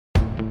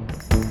So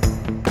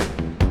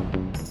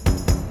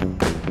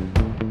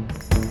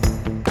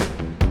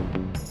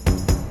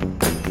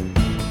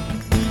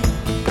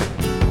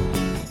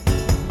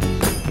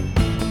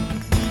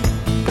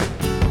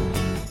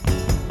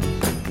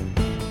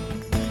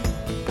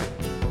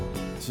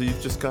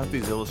you've just got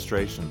these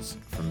illustrations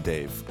from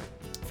Dave.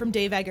 From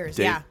Dave Eggers,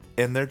 Dave, yeah.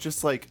 And they're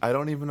just like, I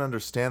don't even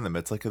understand them.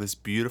 It's like this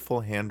beautiful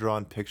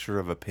hand-drawn picture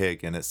of a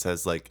pig, and it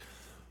says like,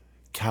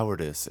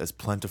 cowardice as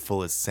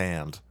plentiful as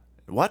sand.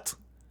 What?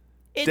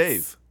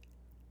 Dave.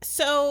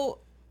 So,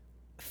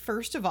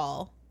 first of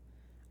all,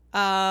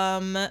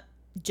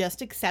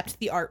 just accept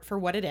the art for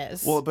what it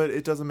is. Well, but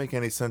it doesn't make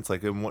any sense.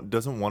 Like,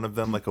 doesn't one of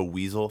them, like a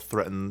weasel,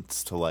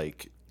 threatens to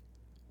like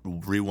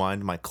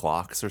rewind my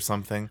clocks or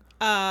something?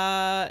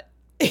 Not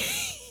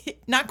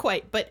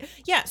quite, but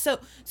yeah. So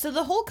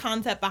the whole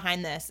concept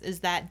behind this is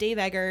that Dave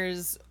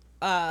Eggers,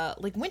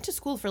 went to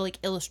school for like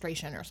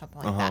illustration or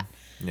something like that.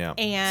 Yeah,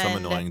 and some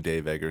annoying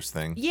Dave Eggers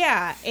thing.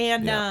 Yeah,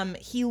 and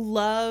he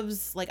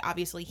loves, like,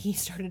 obviously he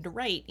started to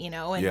write, and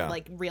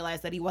like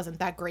realized that he wasn't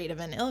that great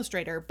of an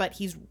illustrator, but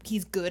he's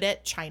good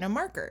at China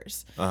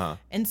markers.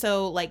 And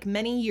so like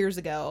many years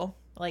ago,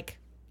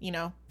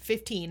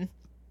 15,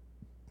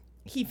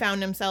 he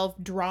found himself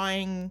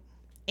drawing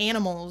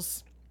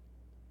animals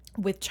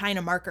with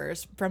China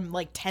markers from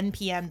like 10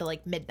 p.m. to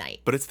like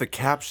midnight. But it's the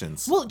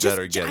captions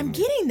I'm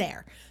getting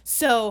there.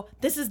 So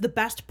this is the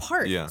best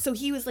part. Yeah. So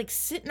he was like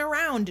sitting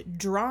around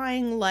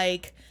drawing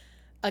like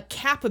a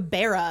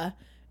capybara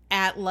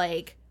at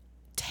like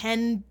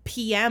 10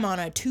 p.m. on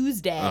a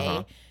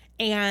Tuesday.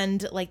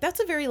 And like that's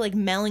a very like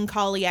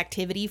melancholy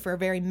activity for a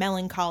very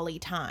melancholy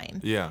time.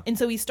 Yeah. And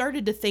so he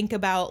started to think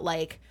about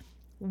like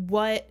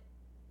what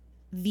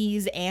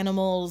these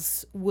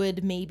animals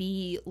would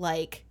maybe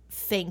like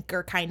think,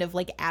 or kind of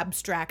like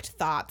abstract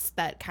thoughts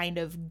that kind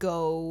of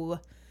go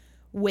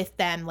with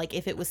them, like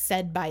if it was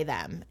said by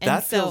them. And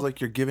that feels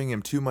like you're giving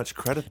him too much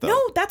credit, though.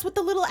 No, that's what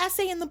the little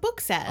essay in the book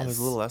says. Oh, there's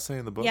a little essay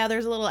in the book? Yeah,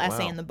 there's a little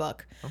essay in the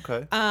book.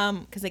 Okay.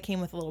 Because it came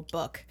with a little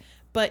book.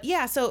 But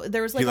yeah, so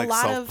there was like he, a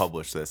lot of...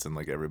 self-published this and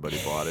like everybody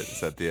bought it.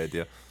 Is that the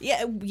idea?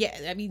 Yeah,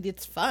 I mean,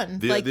 it's fun.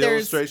 The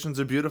illustrations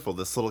are beautiful.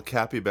 This little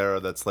capybara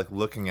that's like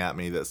looking at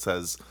me that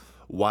says,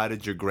 "Why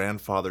did your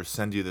grandfather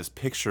send you this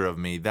picture of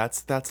me?"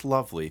 That's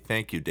lovely.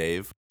 Thank you,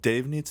 Dave.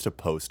 Dave needs to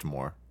post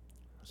more.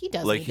 He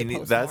does like need to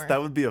post more.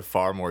 That would be a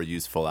far more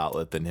useful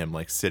outlet than him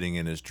like sitting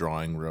in his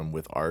drawing room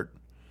with art.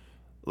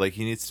 Like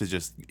he needs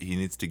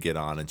to get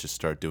on and just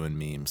start doing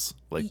memes.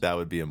 Like that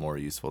would be a more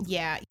useful.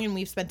 Yeah, and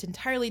we've spent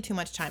entirely too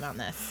much time on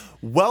this.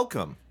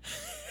 Welcome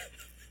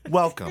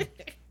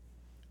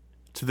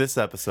to this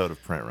episode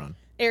of Print Run.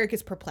 Eric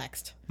is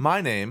perplexed. My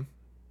name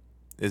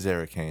is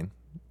Eric Hain,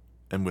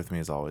 and with me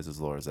as always is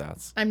Laura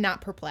Zatz. I'm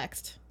not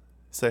perplexed.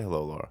 Say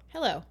hello, Laura.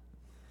 Hello.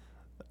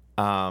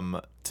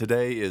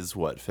 Today is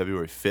what,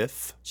 February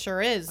 5th?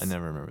 Sure is. I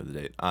never remember the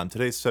date.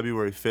 Today's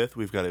February 5th.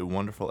 We've got a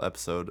wonderful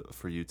episode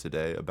for you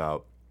today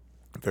about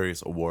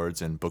various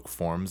awards and book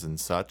forms and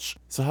such.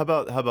 So how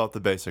about the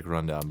basic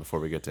rundown before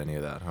we get to any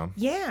of that, huh?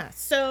 Yeah.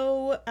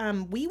 So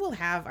we will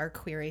have our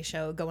Query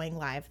Show going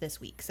live this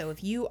week. So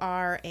if you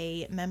are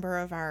a member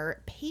of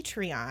our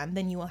Patreon,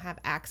 then you will have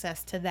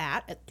access to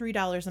that at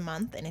 $3 a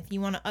month. And if you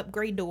want to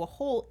upgrade to a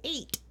whole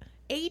 $8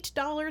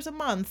 a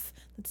month,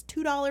 that's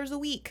 $2 a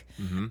week,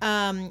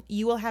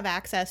 you will have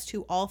access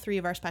to all three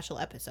of our special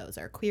episodes: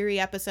 our query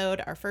episode,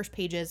 our first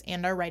pages,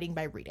 and our writing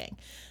by reading.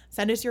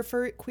 Send us your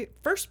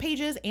first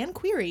pages and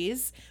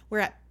queries. We're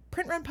at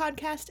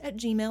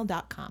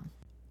printrunpodcast@gmail.com.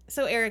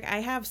 So Eric, I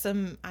have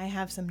some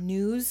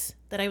news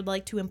that I would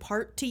like to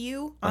impart to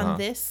you on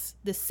this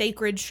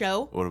sacred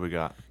show. What do we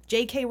got?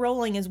 J.K.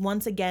 Rowling is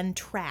once again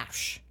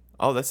trash.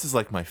 Oh, this is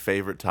like my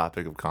favorite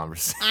topic of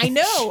conversation. I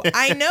know.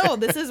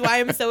 This is why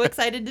I'm so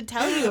excited to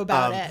tell you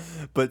about it.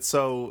 But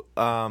so,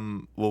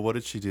 what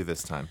did she do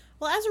this time?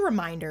 Well, as a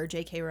reminder,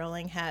 J.K.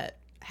 Rowling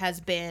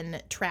has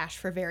been trashed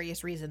for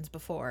various reasons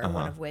before,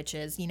 one of which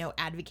is,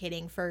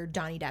 advocating for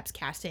Johnny Depp's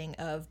casting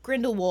of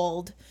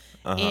Grindelwald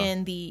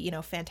in the,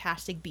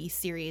 Fantastic Beasts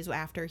series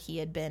after he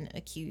had been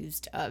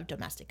accused of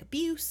domestic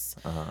abuse.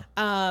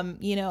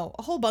 A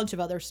whole bunch of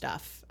other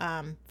stuff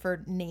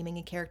for naming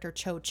a character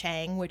Cho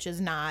Chang, which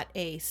is not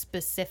a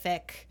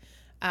specific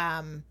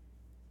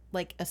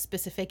a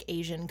specific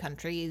Asian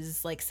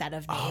country's set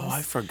of names. Oh,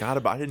 I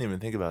didn't even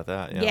think about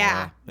that.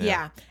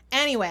 Yeah.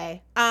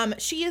 Anyway,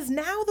 she is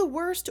now the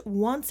worst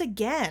once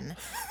again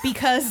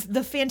because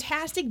the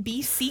Fantastic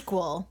Beasts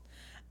sequel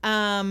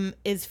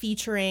is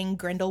featuring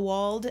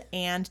Grindelwald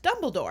and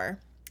Dumbledore.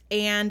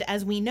 And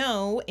as we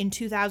know, in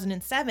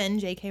 2007,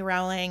 J.K.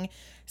 Rowling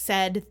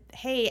said,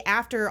 hey,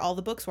 after all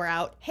the books were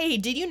out, hey,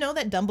 did you know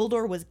that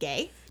Dumbledore was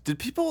gay? Did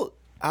people...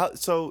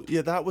 So,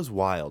 yeah, that was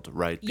wild,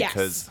 right? Yes.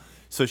 Because...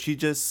 So she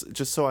just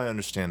so I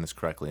understand this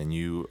correctly, and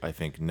you, I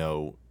think,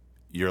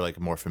 you're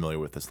more familiar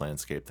with this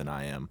landscape than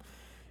I am.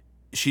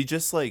 She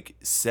just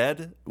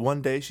said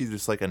one day, she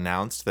just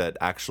announced that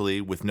actually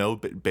with no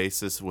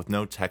basis, with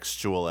no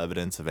textual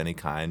evidence of any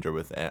kind, or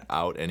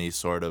without any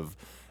sort of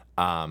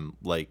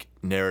like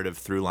narrative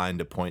through line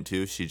to point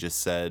to. She just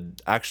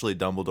said actually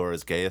Dumbledore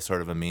is gay as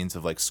sort of a means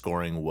of like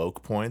scoring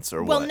woke points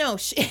or Well, what? no.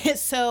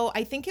 So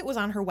I think it was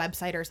on her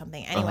website or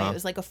something. Anyway, it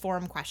was like a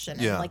forum question.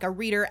 And Yeah. like a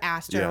reader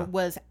asked her,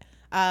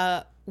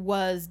 Yeah.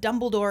 was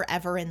Dumbledore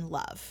ever in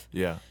love?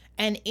 Yeah.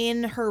 And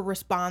in her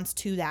response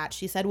to that,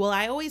 she said, well,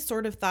 I always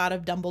sort of thought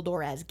of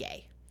Dumbledore as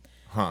gay.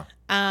 Huh.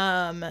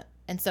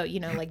 And so,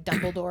 like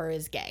Dumbledore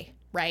is gay,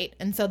 right?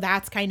 And so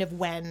that's kind of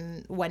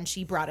when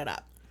she brought it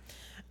up.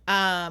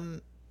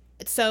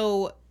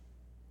 So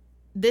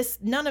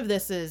none of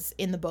this is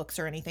in the books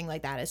or anything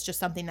like that. It's just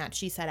something that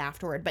she said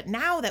afterward. But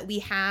now that we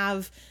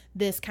have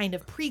this kind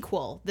of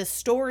prequel, this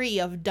story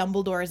of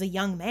Dumbledore as a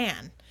young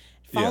man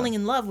falling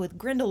in love with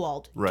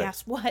Grindelwald, Right.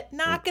 guess what?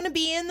 Not going to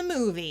be in the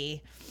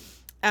movie.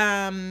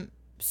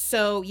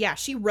 So yeah,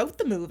 she wrote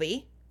the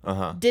movie,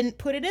 didn't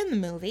put it in the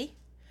movie.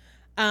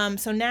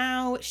 So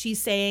now she's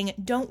saying,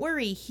 don't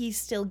worry, he's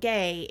still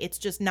gay. It's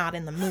just not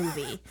in the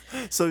movie.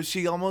 So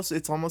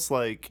it's almost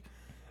like,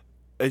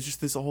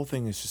 this whole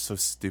thing is just so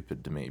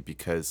stupid to me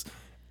because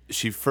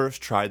she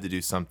first tried to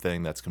do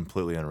something that's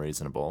completely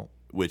unreasonable,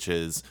 which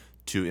is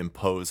to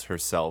impose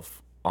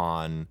herself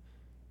on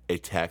a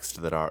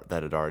text that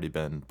had already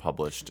been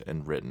published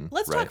and written.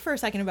 Let's right? talk for a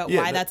second about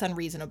why that's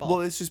unreasonable.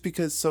 Well, it's just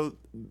because,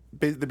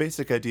 the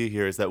basic idea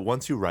here is that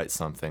once you write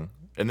something,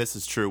 and this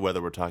is true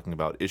whether we're talking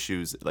about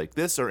issues like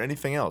this or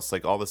anything else,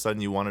 like all of a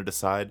sudden you want to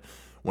decide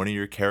one of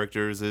your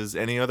characters is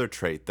any other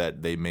trait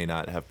that they may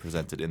not have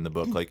presented in the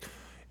book. Like,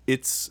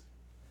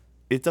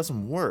 it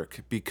doesn't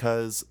work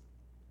because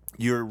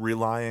you're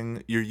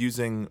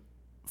using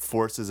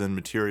forces and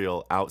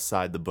material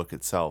outside the book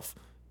itself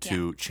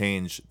to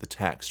change the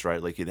text,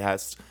 right?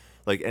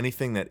 Like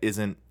anything that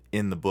isn't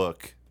in the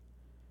book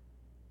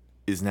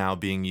is now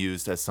being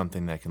used as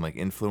something that can like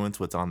influence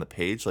what's on the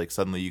page. Like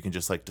suddenly you can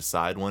just like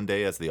decide one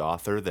day as the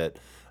author that,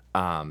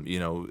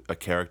 a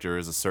character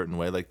is a certain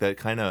way. Like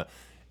that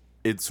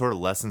it sort of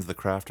lessens the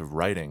craft of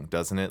writing,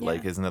 doesn't it? Yeah.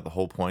 Like, isn't that the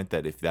whole point,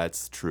 that if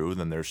that's true,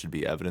 then there should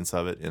be evidence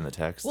of it in the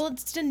text? Well,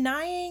 it's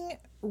denying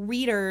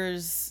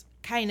readers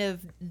kind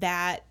of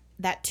that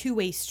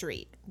two-way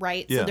street,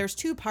 right? Yeah. So there's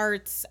two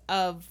parts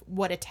of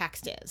what a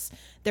text is.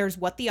 There's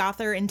what the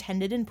author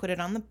intended and put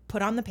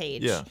on the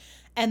page. Yeah.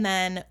 And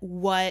then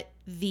what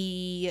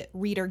the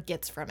reader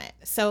gets from it.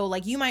 So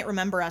like you might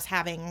remember us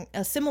having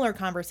a similar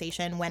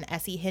conversation when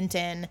S.E.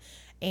 Hinton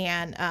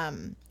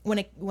and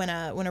when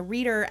a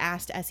reader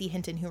asked S.E.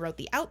 Hinton, who wrote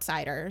The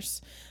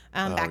Outsiders,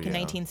 back in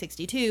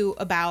 1962,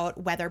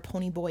 about whether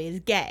Ponyboy is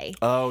gay.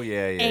 Oh,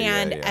 yeah.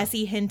 And yeah.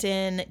 S.E.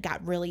 Hinton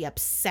got really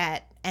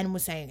upset and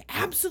was saying,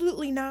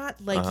 absolutely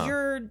not. Like,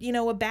 you're,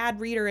 a bad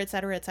reader, et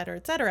cetera, et cetera,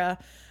 et cetera.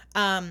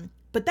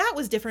 But that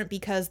was different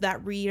because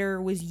that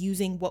reader was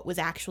using what was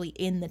actually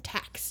in the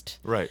text.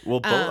 Right. Well,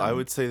 I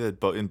would say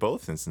that in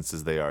both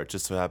instances they are. It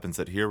just so happens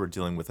that here we're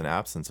dealing with an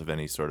absence of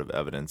any sort of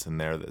evidence,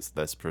 and there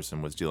this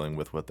person was dealing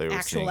with what they were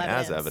Actual seeing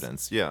evidence. as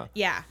evidence. Yeah.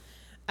 Yeah.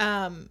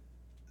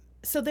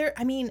 So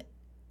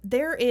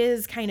there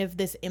is kind of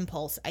this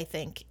impulse, I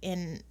think,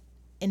 in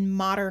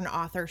modern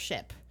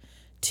authorship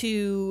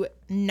to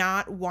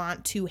not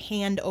want to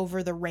hand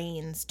over the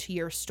reins to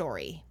your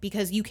story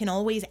because you can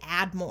always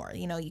add more.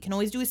 You can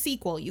always do a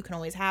sequel. You can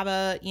always have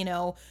a,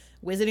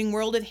 Wizarding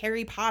World of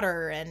Harry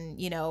Potter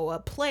and, a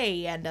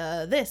play and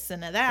this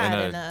and a that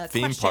and a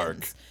theme questions.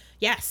 park.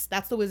 Yes,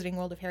 that's the Wizarding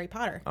World of Harry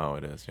Potter. Oh,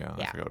 it is. Yeah.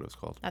 I forgot what it was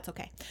called. That's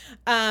okay.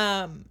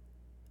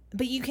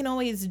 But you can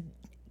always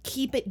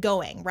keep it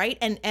going, right?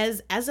 And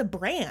as a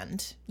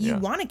brand, you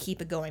want to keep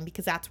it going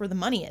because that's where the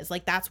money is.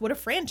 Like, that's what a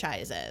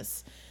franchise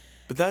is.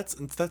 But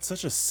that's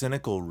such a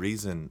cynical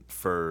reason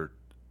for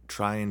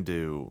trying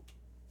to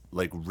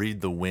like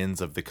read the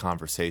winds of the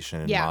conversation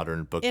in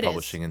modern book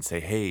publishing and say,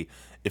 hey,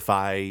 if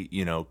I,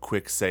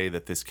 quick say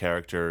that this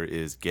character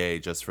is gay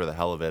just for the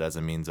hell of it as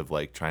a means of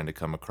like trying to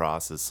come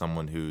across as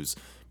someone who's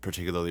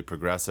particularly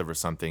progressive or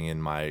something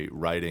in my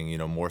writing,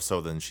 more so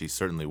than she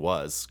certainly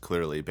was,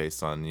 clearly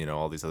based on,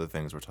 all these other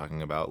things we're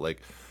talking about.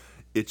 Like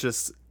it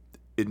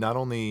not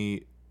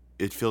only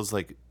it feels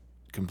like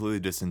completely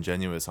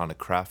disingenuous on a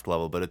craft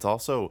level, but it's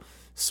also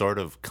sort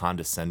of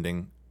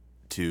condescending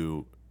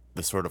to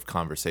the sort of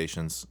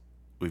conversations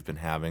we've been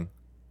having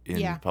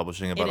in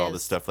publishing about all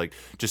this stuff. Like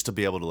just to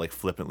be able to like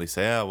flippantly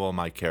say, oh, well,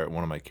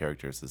 one of my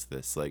characters is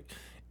this. Like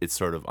it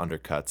sort of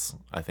undercuts,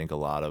 I think, a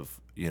lot of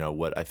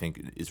what I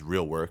think is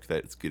real work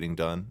that's getting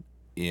done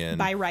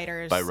by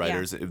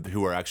writers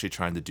who are actually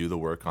trying to do the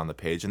work on the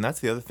page. And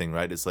that's the other thing,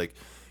 right? It's like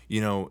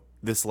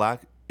this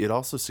lack. It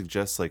also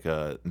suggests like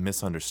a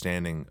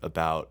misunderstanding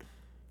about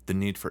the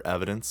need for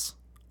evidence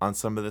on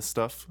some of this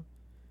stuff,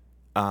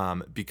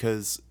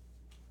 because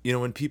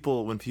when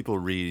people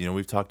read,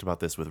 we've talked about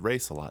this with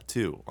race a lot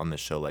too on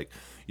this show. Like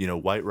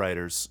white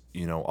writers,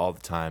 all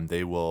the time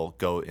they will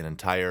go an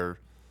entire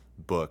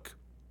book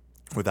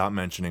without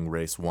mentioning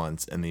race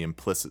once, and the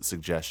implicit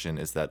suggestion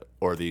is that,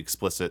 or the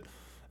explicit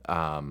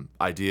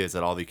idea is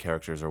that all the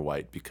characters are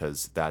white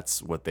because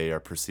that's what they are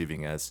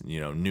perceiving as,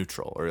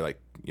 neutral or like,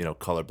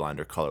 colorblind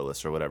or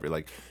colorless or whatever.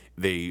 Like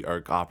they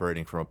are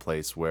operating from a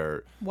place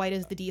where white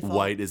is the default.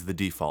 White is the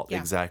default, Yeah.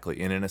 exactly.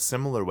 And in a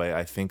similar way,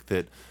 I think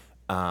that,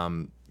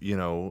 on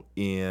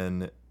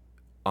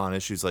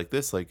issues like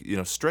this, like,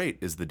 straight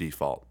is the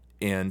default.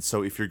 And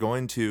so if you're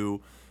going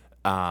to,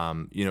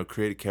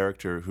 create a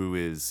character who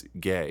is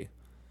gay,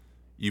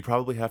 you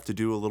probably have to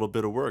do a little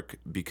bit of work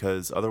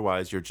because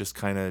otherwise you're just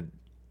kind of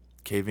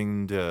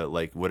caving to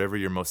like whatever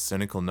your most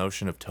cynical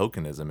notion of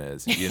tokenism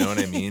is. You know what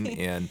I mean?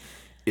 And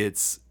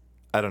it's,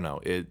 I don't know.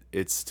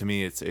 It's to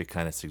me, it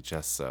kind of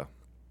suggests so.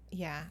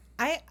 Yeah.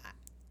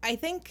 I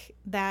think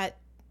that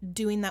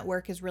doing that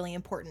work is really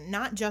important,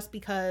 not just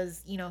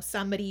because,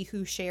 somebody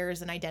who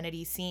shares an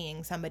identity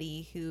seeing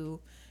somebody who,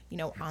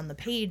 on the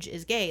page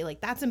is gay,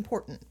 like that's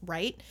important,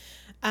 right?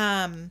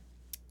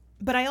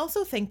 But I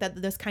also think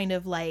that this kind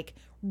of like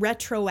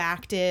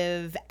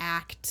retroactive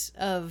act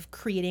of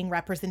creating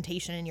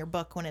representation in your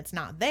book when it's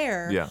not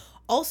there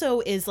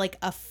also is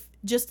like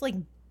just like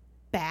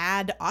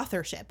bad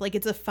authorship. Like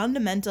it's a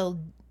fundamental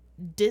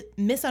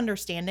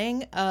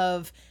misunderstanding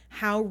of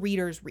how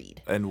readers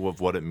read and of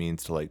what it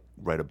means to like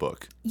write a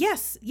book.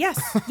 Yes,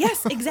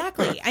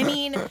 exactly. I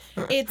mean,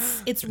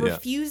 it's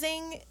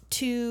refusing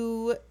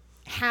to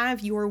have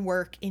your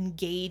work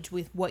engage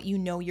with what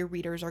your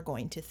readers are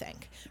going to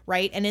think,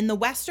 right? And in the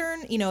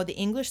Western, the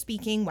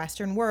English-speaking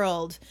Western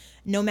world,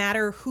 no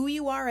matter who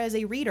you are as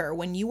a reader,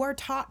 when you are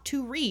taught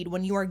to read,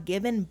 when you are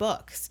given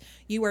books,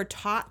 you are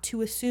taught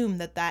to assume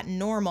that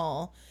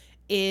normal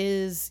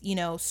is,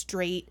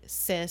 straight,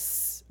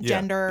 cis,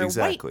 gender,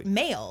 white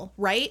male,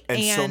 right?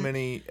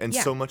 And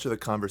so much of the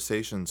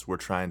conversations we're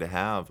trying to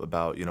have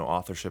about,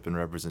 authorship and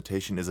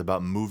representation is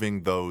about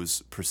moving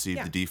those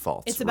perceived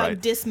defaults. It's about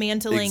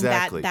dismantling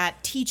that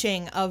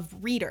teaching of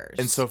readers.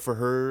 And so for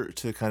her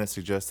to kind of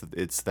suggest that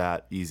it's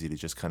that easy to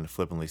just kind of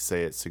flippantly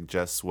say it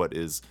suggests what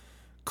is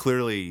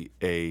clearly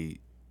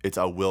it's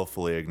a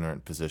willfully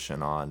ignorant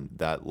position on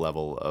that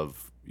level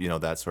of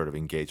that sort of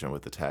engagement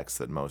with the text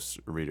that most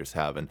readers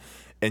have. And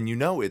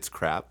it's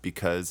crap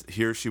because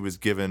here she was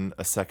given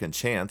a second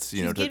chance.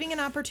 She's giving an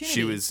opportunity.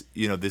 She was,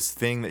 this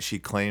thing that she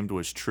claimed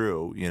was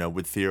true,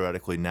 would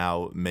theoretically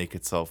now make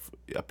itself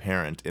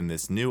apparent in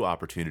this new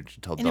opportunity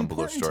to tell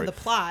Dumbledore's story. To the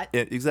plot.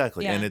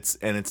 Exactly. Yeah.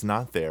 And it's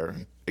not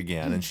there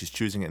again, and she's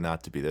choosing it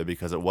not to be there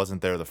because it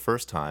wasn't there the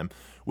first time,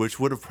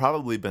 which would have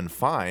probably been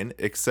fine,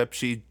 except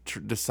she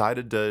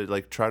decided to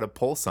like try to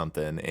pull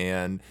something,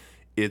 and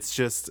it's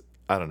just,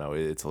 I don't know.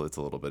 It's a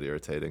little bit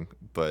irritating,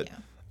 but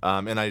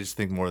and I just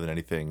think more than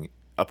anything,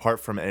 apart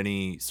from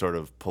any sort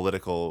of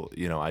political,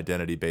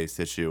 identity-based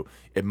issue,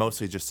 it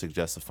mostly just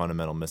suggests a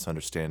fundamental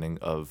misunderstanding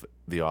of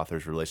the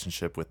author's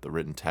relationship with the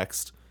written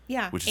text.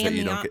 Yeah, which is and that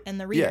you the don't get, and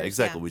the readers. Yeah,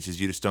 exactly. Which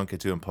is you just don't get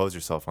to impose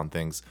yourself on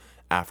things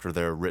after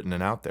they're written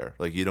and out there.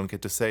 Like you don't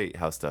get to say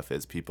how stuff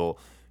is. People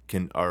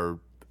are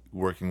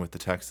working with the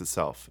text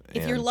itself.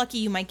 If you're lucky,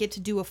 you might get to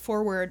do a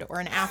foreword or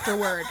an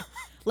afterword.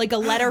 Like a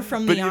letter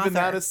from the author. But even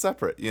that is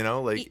separate,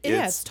 Like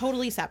it's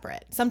totally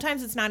separate.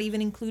 Sometimes it's not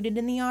even included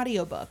in the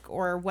audiobook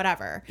or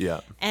whatever. Yeah.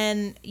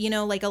 And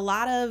like a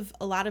lot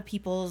of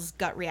people's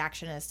gut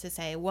reaction is to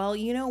say, well,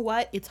 you know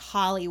what? It's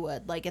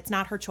Hollywood. Like it's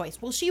not her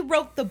choice. Well, she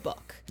wrote the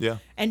book. Yeah.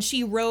 And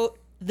she wrote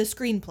the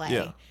screenplay.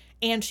 Yeah.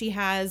 And she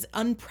has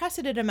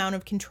unprecedented amount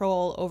of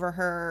control over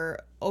her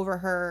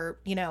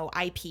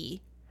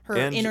IP, her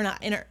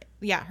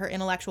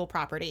intellectual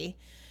property.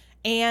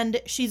 And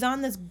she's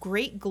on this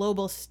great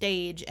global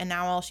stage, and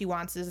now all she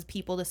wants is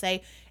people to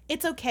say,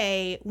 it's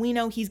okay, we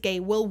know he's gay,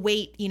 we'll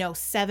wait,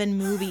 7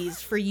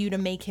 movies for you to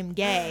make him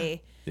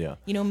gay. Yeah.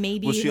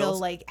 Maybe he'll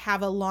like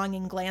have a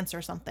longing glance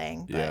or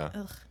something. But, yeah.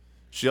 Ugh.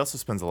 She also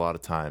spends a lot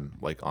of time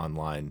like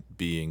online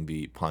being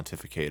the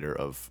pontificator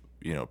of,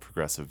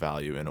 progressive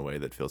value in a way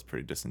that feels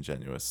pretty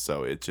disingenuous.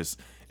 So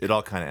it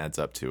all kind of adds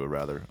up to a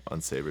rather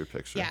unsavory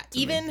picture. Yeah,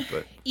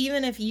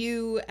 even if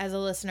you as a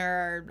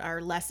listener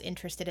are less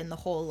interested in the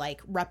whole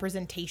like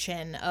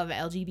representation of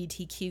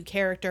LGBTQ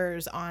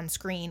characters on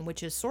screen,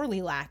 which is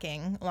sorely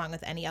lacking along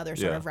with any other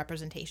sort of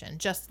representation,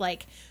 just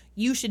like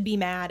you should be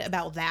mad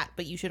about that,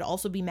 but you should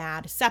also be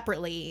mad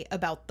separately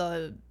about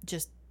the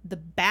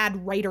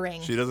bad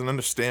writering. She doesn't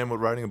understand what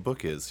writing a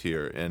book is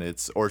here,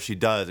 or she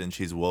does, and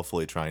she's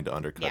willfully trying to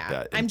undercut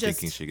that and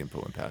thinking she can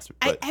put one past her.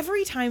 But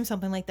every time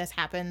something like this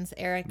happens,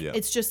 Eric,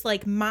 it's just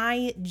like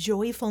my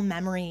joyful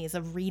memories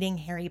of reading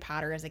Harry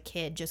Potter as a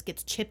kid just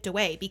gets chipped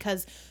away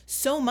because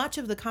so much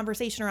of the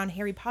conversation around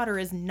Harry Potter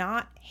is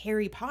not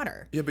Harry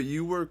Potter. Yeah, but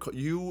you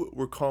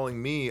were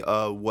calling me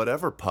a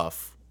whatever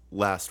puff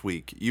last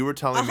week. You were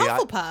telling me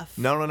Hufflepuff.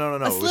 No. A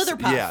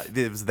Slitherpuff. Yeah,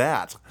 it was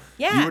that.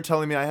 Yeah. You were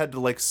telling me I had to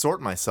like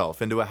sort myself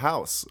into a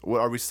house.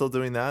 Are we still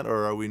doing that,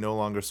 or are we no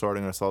longer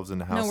sorting ourselves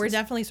into houses? No, we're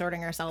definitely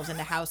sorting ourselves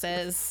into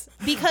houses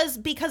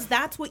because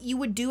that's what you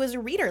would do as a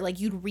reader.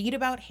 Like you'd read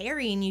about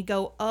Harry and you'd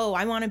go, "Oh,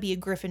 I want to be a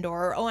Gryffindor,"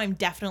 or "Oh, I'm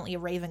definitely a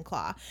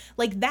Ravenclaw."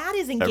 Like that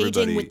is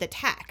engaging with the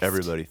text.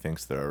 Everybody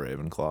thinks they're a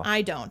Ravenclaw.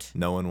 I don't.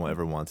 No one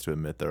ever wants to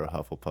admit they're a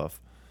Hufflepuff.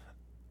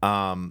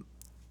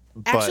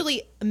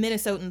 Actually,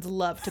 Minnesotans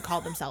love to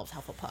call themselves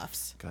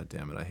Hufflepuffs. God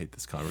damn it, I hate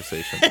this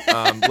conversation.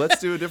 Let's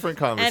do a different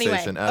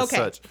conversation Anyway, as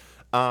such.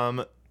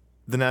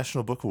 The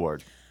National Book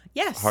Award.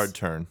 Yes. Hard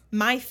turn.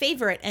 My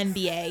favorite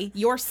NBA,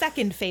 your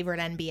second favorite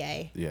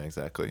NBA. Yeah,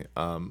 exactly.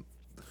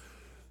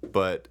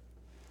 But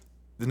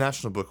the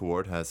National Book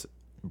Award has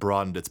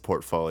broadened its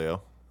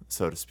portfolio,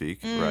 so to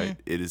speak, right?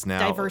 It is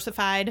now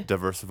Diversified.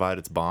 diversified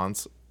its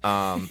bonds.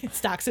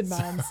 Stocks and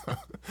bonds.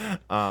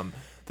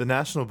 The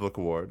National Book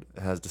Award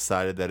has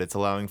decided that it's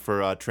allowing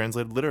for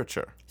translated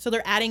literature. So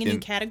they're adding a new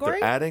category?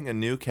 They're adding a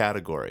new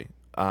category,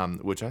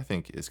 which I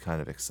think is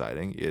kind of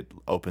exciting. It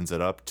opens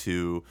it up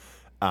to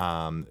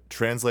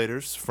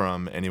translators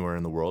from anywhere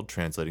in the world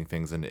translating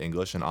things into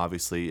English, and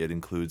obviously it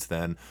includes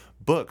then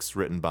books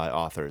written by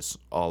authors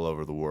all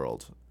over the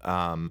world.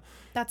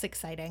 That's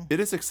exciting. It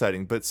is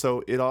exciting, but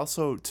so it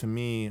also, to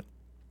me,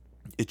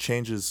 it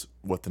changes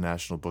what the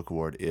National Book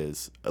Award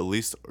is. At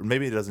least, or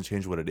maybe it doesn't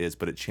change what it is,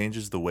 but it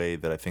changes the way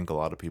that I think a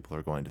lot of people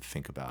are going to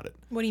think about it.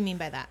 What do you mean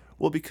by that?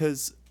 Well,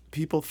 because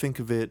people think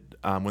of it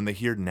when they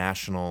hear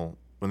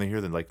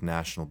the like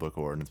National Book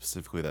Award, and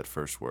specifically that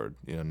first word,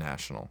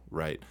 national,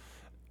 right?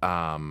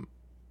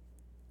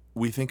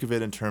 We think of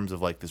it in terms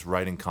of like this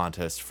writing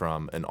contest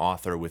from an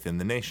author within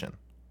the nation,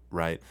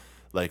 right?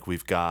 Like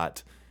we've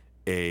got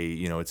a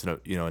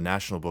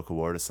National Book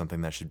Award is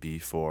something that should be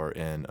for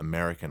an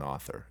American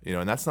author,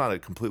 and that's not a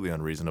completely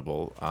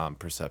unreasonable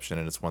perception,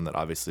 and it's one that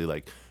obviously,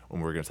 like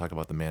when we're going to talk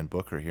about the Man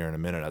Booker here in a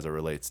minute as it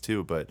relates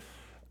to, but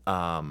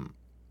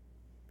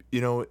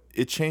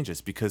it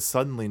changes because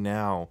suddenly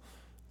now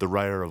the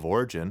writer of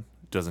origin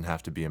doesn't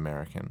have to be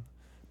American.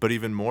 But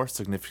even more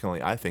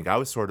significantly, I think I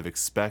was sort of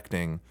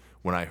expecting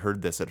when I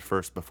heard this at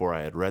first before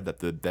I had read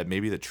that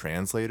maybe the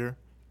translator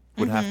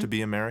would have to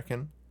be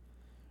American,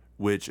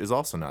 which is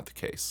also not the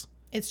case.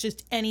 It's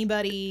just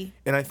anybody.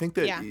 And I think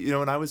that, Yeah.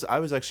 And I was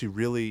actually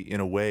really,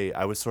 in a way,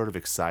 I was sort of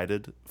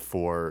excited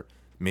for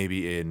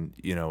maybe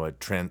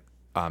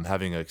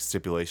having a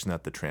stipulation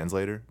that the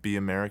translator be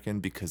American,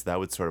 because that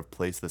would sort of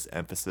place this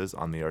emphasis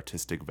on the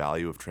artistic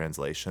value of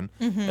translation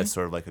as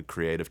sort of like a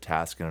creative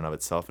task in and of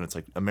itself. And it's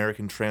like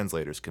American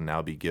translators can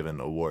now be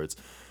given awards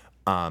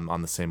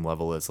on the same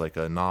level as like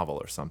a novel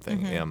or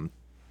something.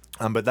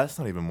 But that's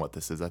not even what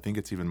this is. I think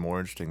it's even more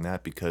interesting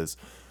that because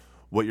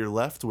what you're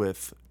left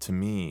with, to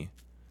me,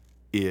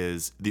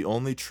 is the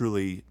only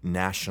truly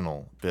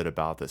national bit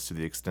about this, to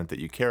the extent that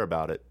you care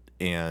about it.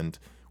 And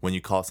when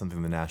you call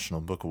something the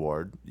National Book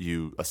Award,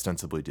 you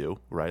ostensibly do,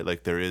 right?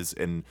 Like there is,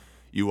 and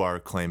you are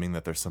claiming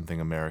that there's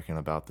something American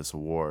about this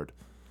award.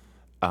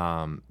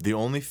 The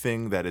only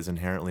thing that is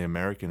inherently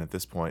American at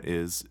this point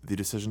is the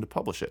decision to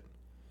publish it,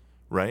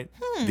 right?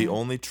 The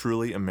only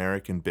truly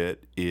American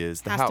bit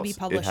is the Has House. to be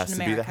published it has in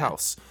to be the America.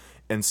 House.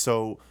 And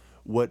so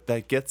what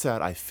that gets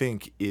at, I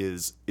think,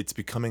 is it's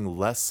becoming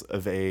less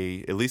of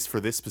at least for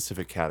this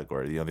specific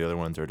category, the other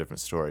ones are a different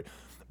story,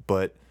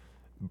 but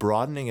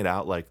broadening it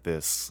out like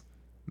this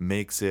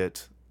makes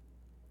it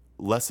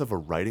less of a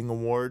writing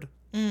award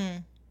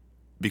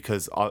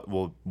because,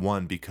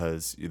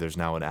 because there's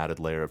now an added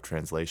layer of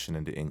translation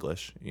into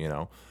English,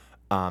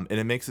 and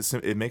it makes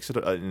it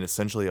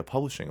essentially a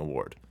publishing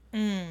award.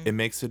 It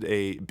makes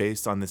it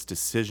based on this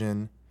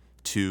decision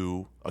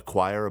to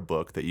acquire a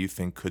book that you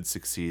think could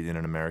succeed in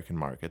an American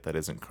market that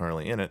isn't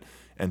currently in it,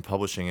 and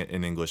publishing it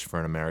in English for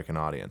an American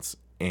audience.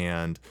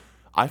 And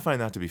I find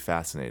that to be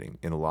fascinating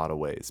in a lot of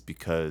ways,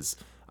 because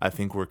I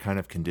think we're kind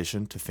of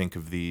conditioned to think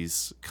of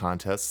these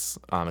contests,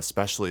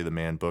 especially the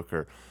Man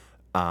Booker,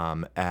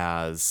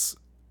 as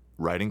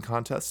writing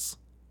contests.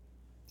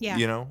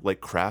 Yeah.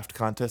 Like craft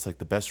contests, like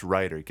the best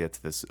writer gets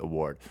this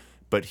award.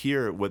 But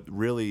here, what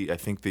really, I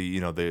think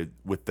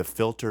with the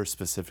filter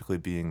specifically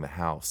being the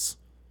House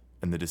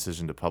and the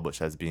decision to publish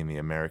as being the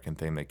American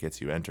thing that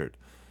gets you entered,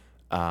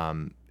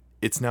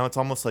 it's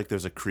almost like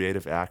there's a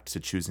creative act to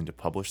choosing to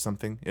publish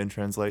something in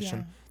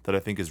translation that I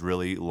think is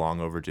really long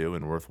overdue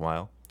and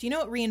worthwhile. Do you know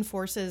what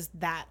reinforces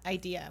that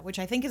idea, which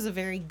I think is a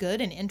very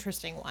good and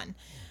interesting one,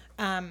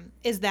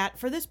 is that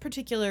for this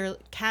particular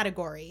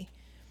category,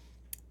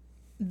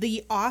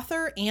 the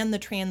author and the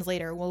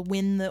translator will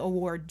win the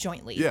award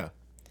jointly. Yeah.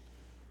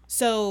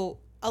 So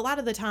a lot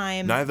of the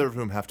time... Neither of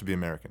whom have to be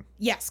American.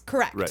 Yes,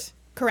 correct. Right.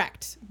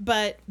 Correct.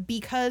 But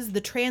because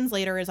the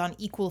translator is on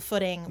equal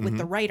footing with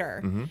the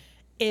writer,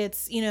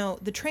 it's,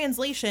 the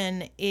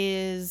translation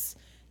is,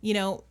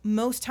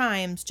 most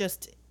times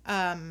just...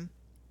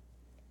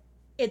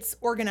 it's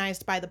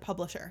organized by the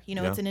publisher.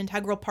 It's an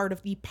integral part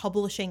of the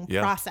publishing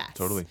process.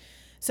 Totally.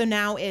 So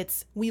now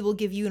we will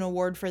give you an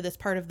award for this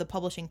part of the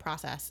publishing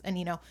process. And,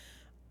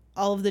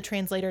 all of the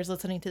translators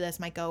listening to this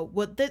might go,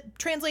 well, the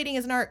translating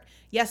is an art.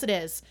 Yes, it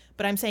is.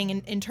 But I'm saying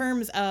in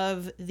terms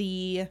of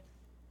the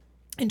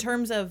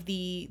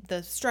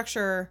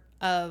structure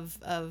of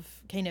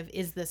kind of,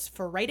 is this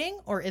for writing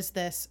or is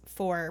this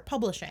for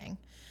publishing?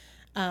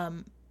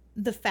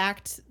 The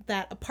fact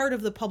that a part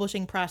of the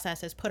publishing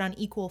process is put on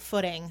equal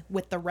footing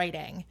with the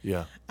writing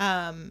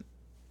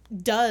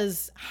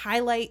does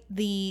highlight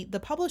the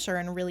publisher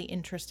in a really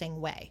interesting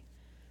way.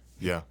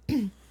 Yeah.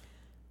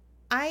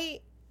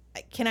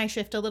 Can I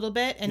shift a little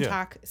bit and Yeah.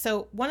 talk?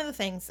 So one of the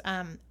things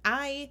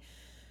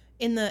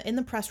in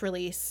the press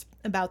release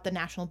about the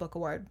National Book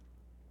Award,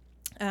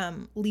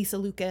 Lisa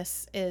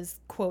Lucas is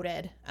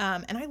quoted,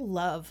 and I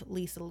love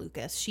Lisa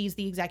Lucas. She's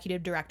the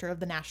executive director of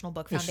the National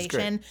Book Yeah, she's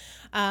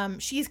Foundation.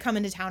 She's come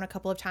into town a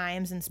couple of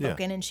times and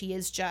spoken, and she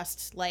is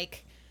just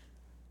like,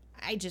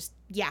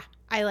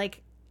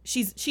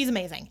 she's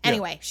amazing.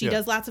 Anyway, she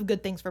does lots of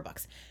good things for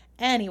books.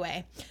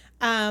 Anyway,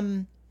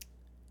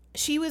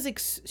 she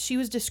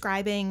was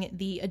describing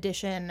the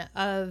addition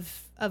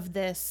of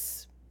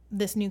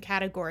this new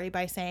category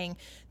by saying,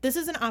 this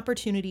is an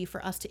opportunity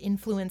for us to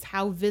influence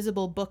how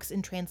visible books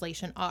in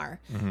translation are.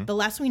 The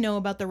less we know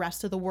about the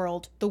rest of the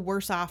world, the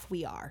worse off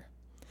we are.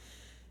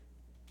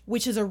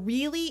 Which is a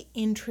really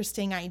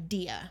interesting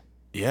idea.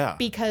 Yeah.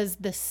 Because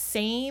the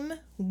same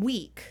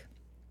week,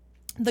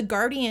 The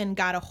Guardian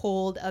got a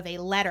hold of a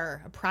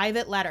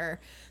private letter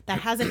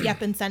that hasn't yet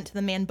been sent to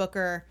the Man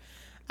Booker.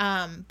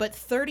 But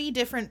 30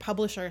 different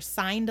publishers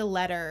signed a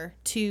letter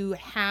to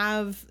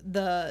have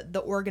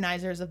the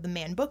organizers of the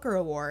Man Booker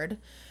Award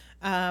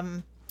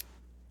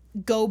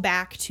go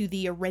back to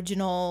the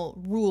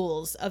original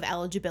rules of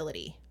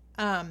eligibility.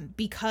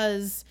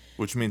 Because...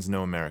 Which means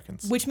no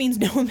Americans. Let's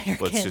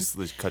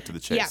cut to the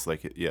chase.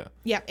 Yeah.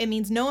 Yeah, it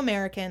means no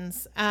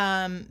Americans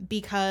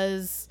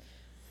because...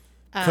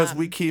 Because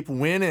we keep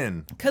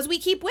winning.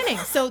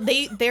 So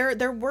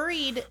they're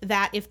worried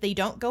that if they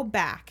don't go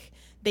back...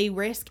 they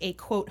risk a,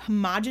 quote,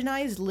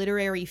 homogenized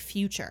literary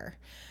future.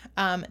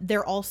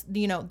 They're also,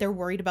 they're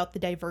worried about the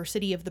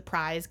diversity of the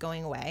prize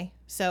going away.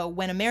 So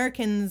when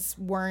Americans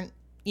weren't,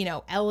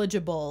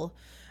 eligible,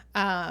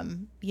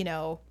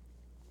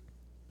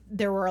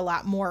 there were a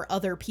lot more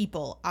other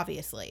people,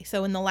 obviously.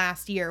 So in the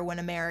last year, when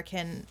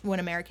Americans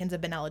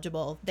have been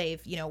eligible,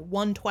 they've,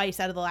 won twice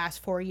out of the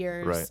last 4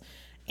 years. Right.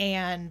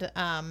 And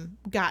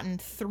gotten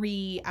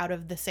 3 out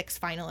of the 6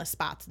 finalist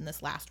spots in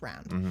this last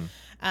round.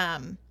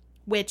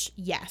 Which,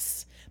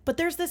 yes. But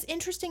there's this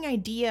interesting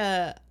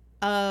idea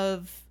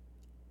of,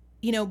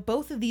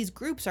 both of these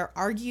groups are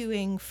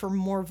arguing for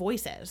more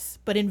voices,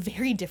 but in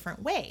very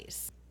different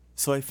ways.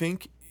 So I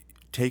think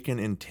taken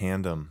in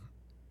tandem,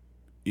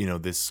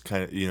 this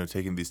kind of,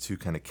 taking these two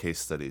kind of case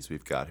studies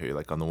we've got here,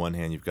 like on the one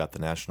hand, you've got the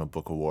National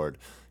Book Award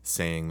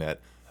saying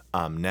that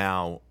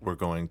now we're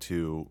going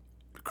to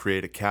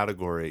create a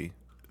category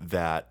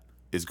that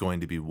is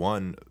going to be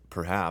won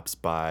perhaps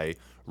by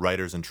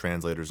writers and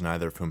translators,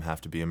 neither of whom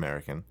have to be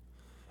American.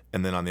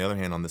 And then on the other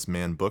hand, on this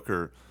Man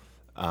Booker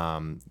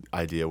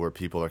idea where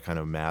people are kind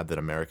of mad that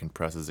American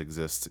presses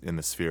exist in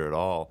the sphere at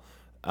all,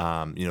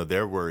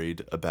 they're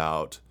worried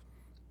about,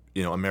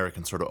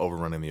 Americans sort of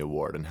overrunning the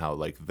award and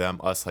how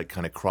us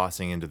kind of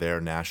crossing into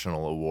their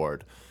national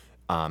award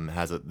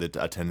has a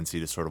tendency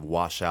to sort of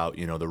wash out,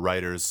 the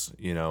writers,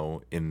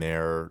 in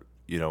their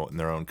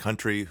own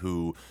country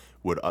who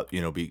would,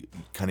 be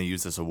kind of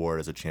use this award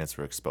as a chance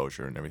for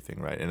exposure and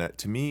everything, right? And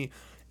to me,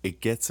 it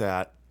gets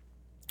at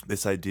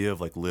this idea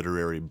of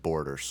literary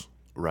borders,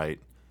 right?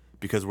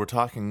 Because we're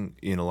talking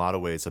in a lot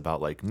of ways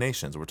about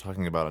nations. We're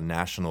talking about a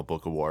national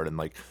book award,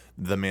 and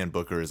the Man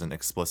Booker isn't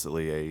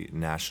explicitly a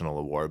national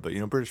award, but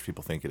British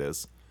people think it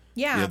is.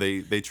 Yeah,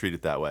 they treat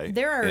it that way.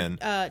 There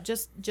are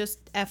just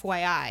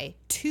FYI,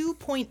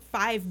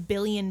 2.5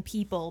 billion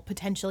people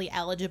potentially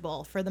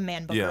eligible for the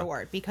Man Booker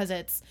Award because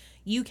it's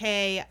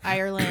UK,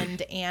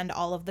 Ireland, and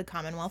all of the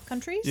Commonwealth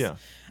countries. Yeah,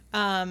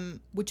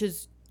 which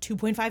is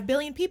 2.5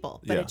 billion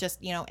people, but it just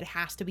it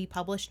has to be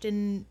published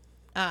in.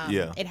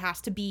 It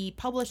has to be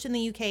published in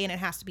the UK and it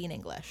has to be in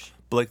English.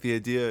 But the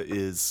idea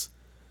is,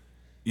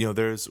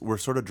 we're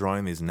sort of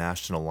drawing these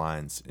national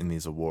lines in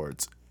these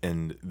awards,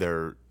 and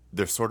they're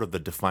sort of the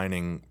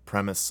defining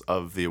premise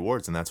of the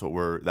awards, and that's what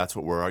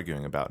we're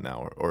arguing about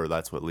now, or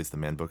that's what at least the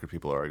Man Booker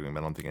people are arguing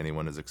about. I don't think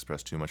anyone has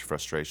expressed too much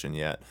frustration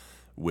yet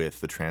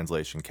with the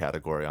translation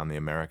category on the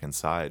American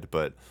side,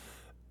 but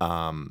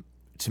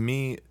to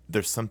me,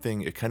 there's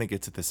something. It kind of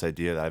gets at this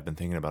idea that I've been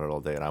thinking about it all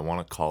day, and I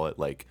want to call it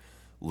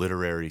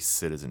literary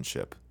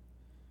citizenship.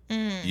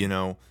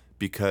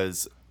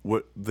 Because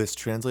what this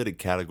translated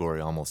category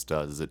almost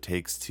does is it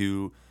takes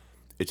two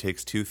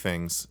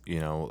things,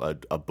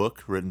 a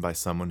book written by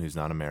someone who's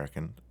not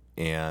American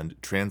and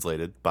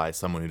translated by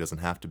someone who doesn't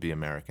have to be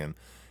American,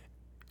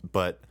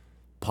 but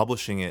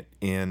publishing it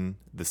in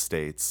the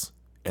States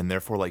and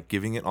therefore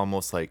giving it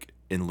almost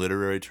in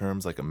literary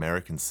terms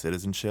American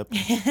citizenship.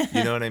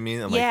 You know what I mean?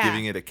 And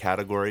giving it a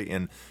category,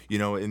 and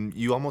and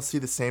you almost see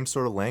the same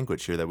sort of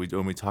language here that we do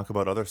when we talk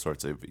about other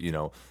sorts of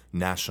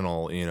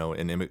national,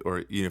 and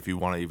or if you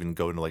want to even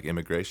go into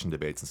immigration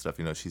debates and stuff,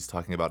 she's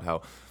talking about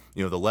how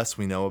the less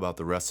we know about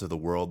the rest of the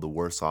world, the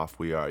worse off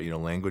we are.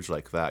 Language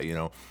like that.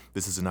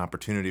 This is an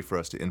opportunity for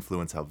us to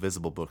influence how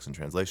visible books and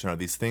translation are.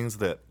 These things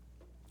that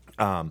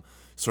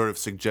sort of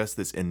suggest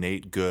this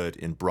innate good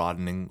in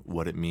broadening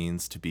what it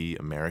means to be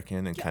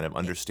American and kind of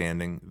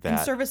understanding that.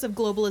 In service of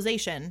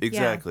globalization.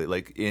 Exactly.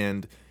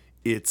 And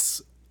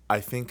I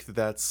think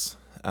that's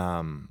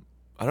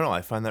I don't know.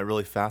 I find that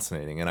really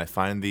fascinating. And I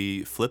find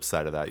the flip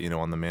side of that,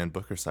 on the Man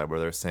Booker side,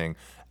 where they're saying,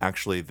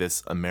 actually,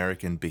 this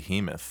American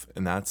behemoth,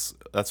 and that's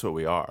what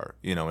we are,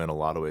 in a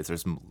lot of ways.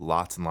 There's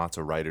lots and lots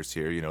of writers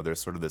here. There's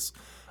sort of this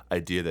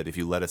idea that if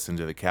you let us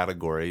into the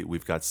category,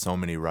 we've got so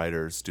many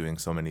writers doing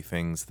so many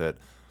things that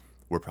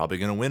we're probably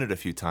going to win it a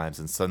few times.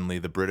 And suddenly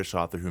the British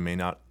author who may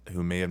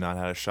have not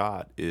had a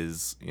shot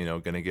is,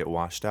 going to get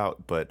washed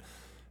out. But,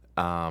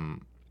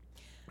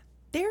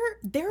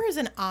 there is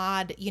an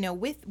odd,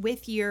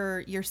 with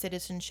your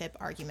citizenship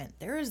argument,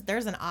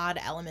 there's an odd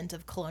element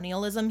of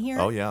colonialism here.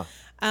 Oh yeah.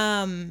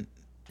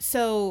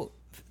 So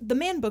the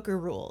Man Booker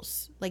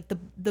rules, like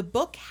the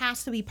book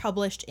has to be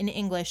published in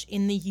English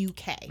in the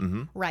UK,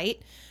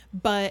 right?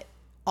 But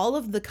all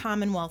of the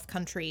Commonwealth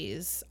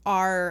countries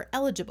are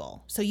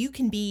eligible. So you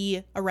can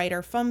be a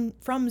writer from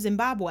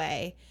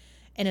Zimbabwe,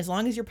 and as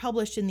long as you're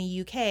published in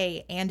the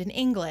UK and in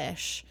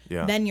English,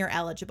 then you're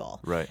eligible.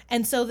 Right.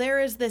 And so there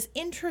is this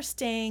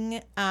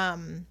interesting,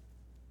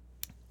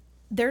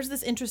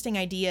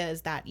 idea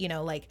is that,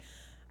 like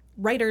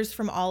writers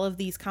from all of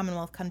these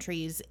Commonwealth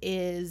countries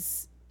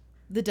is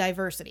the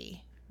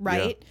diversity,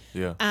 right?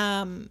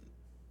 Yeah.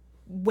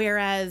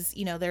 Whereas,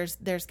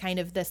 there's kind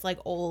of this like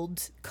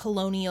old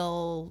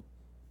colonial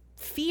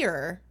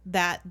fear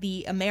that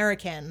the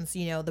Americans,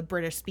 the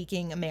British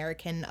speaking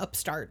American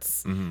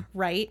upstarts,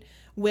 right,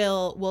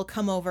 will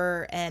come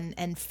over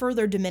and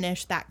further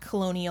diminish that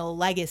colonial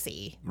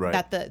legacy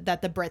that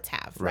the Brits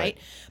have, right?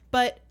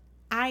 But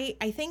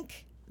I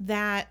think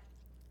that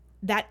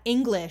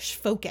English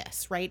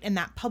focus, right, and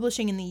that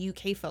publishing in the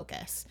UK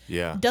focus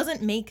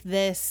doesn't make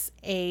this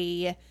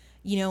a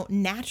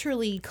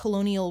naturally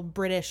colonial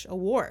British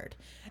award.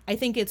 I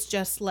think it's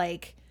just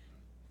like,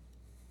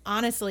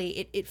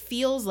 honestly, it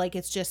feels like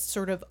it's just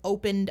sort of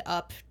opened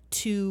up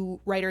to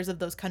writers of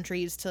those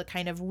countries to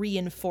kind of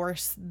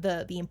reinforce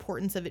the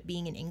importance of it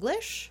being in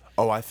English.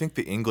 Oh, I think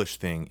the English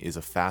thing is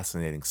a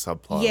fascinating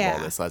subplot of all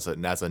this as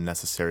a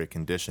necessary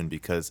condition,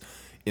 because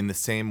in the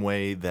same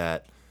way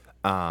that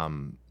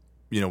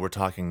we're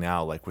talking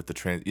now, like with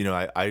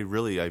the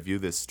I view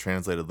this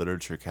translated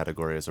literature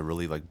category as a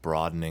really like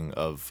broadening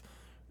of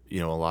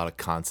a lot of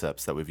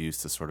concepts that we've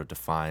used to sort of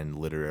define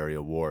literary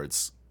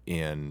awards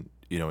in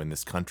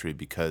this country,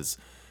 because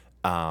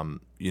I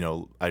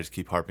just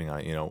keep harping on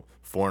it.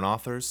 Foreign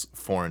authors,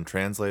 foreign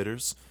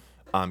translators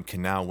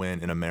can now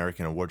win an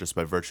American award just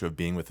by virtue of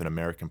being with an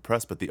American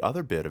press. But the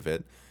other bit of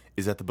it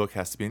is that the book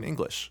has to be in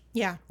English.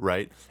 Yeah.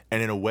 Right.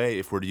 And in a way,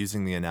 if we're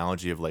using the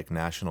analogy of like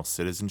national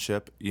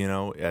citizenship,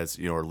 as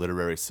or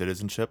literary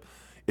citizenship,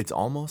 it's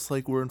almost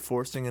like we're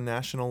enforcing a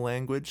national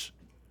language,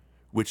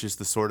 which is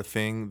the sort of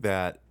thing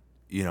that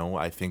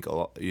I think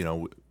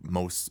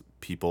most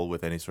people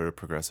with any sort of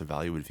progressive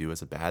value would view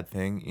as a bad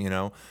thing,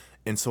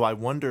 And so I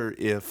wonder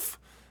if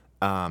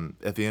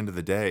at the end of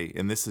the day,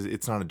 and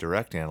it's not a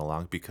direct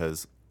analog,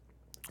 because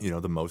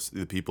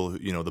the people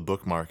who, the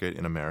book market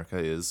in America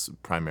is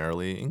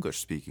primarily English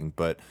speaking,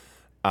 but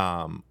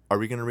are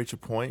we going to reach a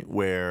point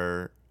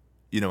where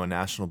a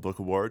national book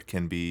award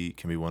can be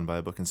won by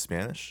a book in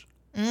Spanish?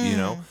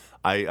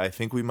 I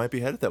think we might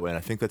be headed that way, and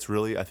I think that's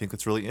really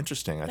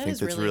interesting. I think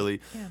that's really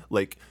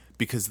like,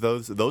 because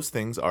those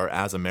things are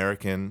as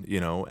American,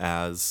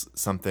 as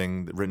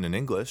something written in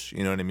English.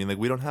 You know what I mean? Like,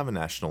 we don't have a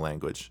national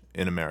language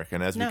in America,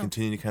 and as we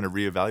continue to kind of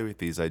reevaluate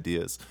these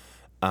ideas,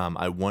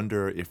 I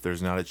wonder if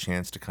there's not a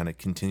chance to kind of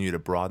continue to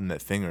broaden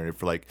that thing, or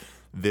if like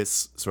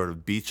this sort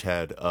of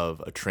beachhead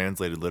of a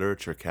translated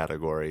literature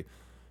category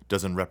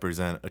doesn't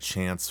represent a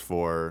chance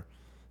for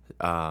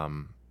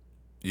an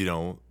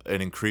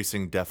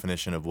increasing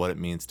definition of what it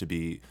means to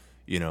be,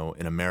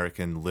 an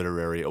American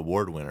literary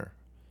award winner.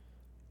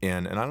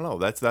 And I don't know,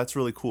 that's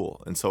really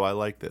cool. And so I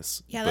like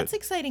this. Yeah, that's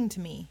exciting to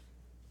me.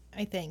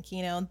 I think,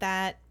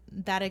 that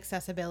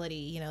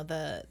accessibility,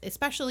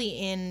 especially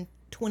in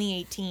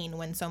 2018,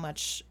 when so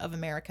much of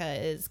America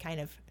is kind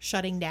of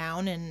shutting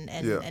down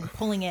and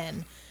pulling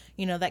in,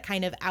 that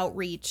kind of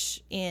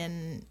outreach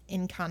in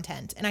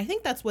content. And I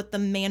think that's what the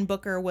Man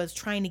Booker was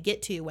trying to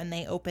get to when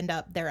they opened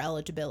up their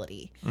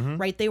eligibility,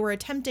 right? They were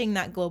attempting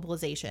that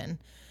globalization.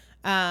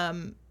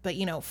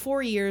 But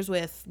 4 years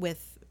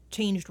with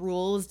changed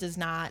rules does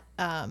not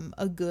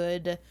a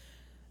good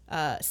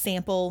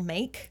sample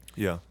make.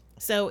 Yeah.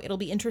 So it'll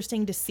be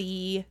interesting to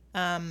see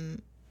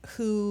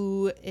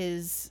who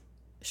is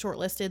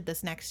shortlisted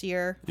this next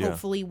year. Yeah.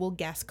 Hopefully we'll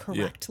guess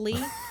correctly.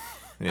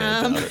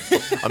 Yeah,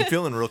 I'm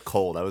feeling real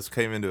cold.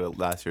 Came into it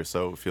last year,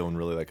 so feeling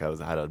really like I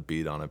had a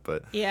beat on it.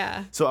 But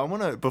yeah. So I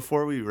want to,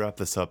 before we wrap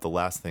this up, the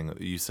last thing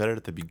you said it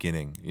at the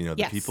beginning.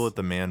 The people at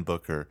the Man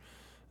Booker,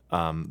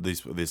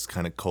 this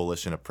kind of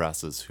coalition of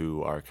presses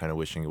who are kind of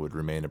wishing it would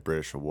remain a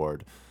British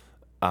award.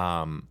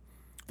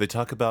 They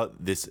talk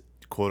about this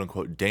quote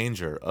unquote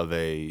danger of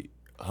a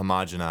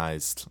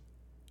homogenized,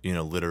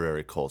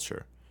 literary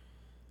culture.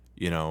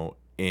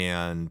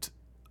 And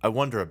I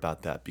wonder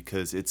about that,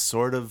 because it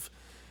sort of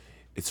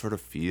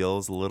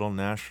feels a little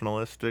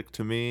nationalistic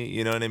to me.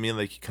 You know what I mean?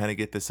 Like, you kind of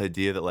get this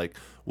idea that like,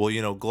 well,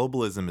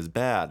 globalism is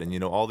bad,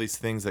 and all these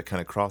things that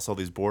kind of cross all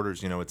these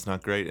borders, it's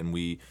not great, and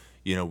we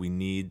we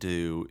need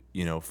to,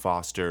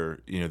 foster,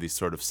 these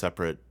sort of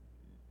separate,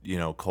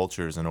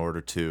 cultures in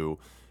order to,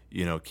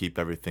 keep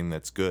everything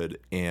that's good.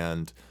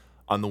 And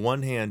on the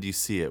one hand, you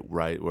see it,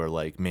 right, where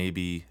like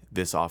maybe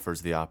this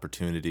offers the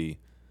opportunity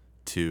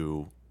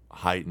to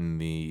heighten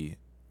the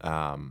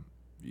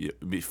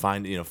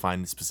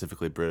find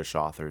specifically British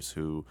authors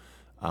who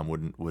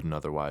wouldn't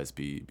otherwise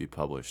be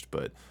published.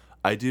 But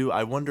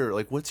I wonder,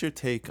 like, what's your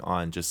take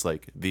on just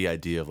like the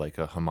idea of like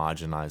a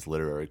homogenized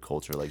literary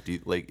culture?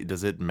 Like,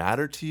 does it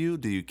matter to you?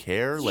 Do you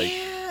care?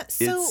 Yeah,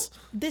 so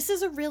this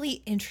is a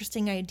really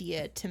interesting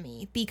idea to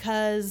me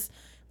because,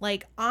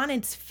 like, on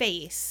its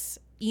face,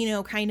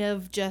 kind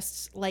of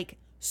just like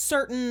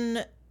certain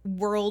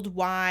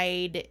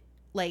worldwide,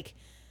 like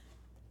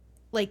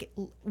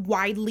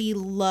widely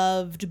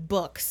loved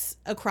books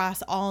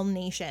across all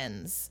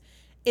nations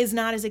is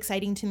not as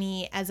exciting to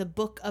me as a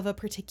book of a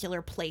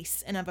particular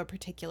place and of a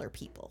particular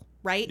people,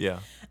 right? Yeah.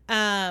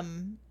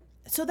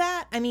 So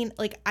that, I mean,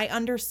 like, I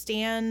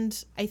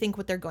understand, I think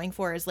what they're going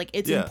for is, like,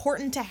 it's Yeah,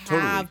 important to have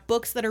totally.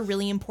 books that are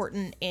really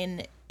important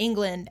in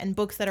England and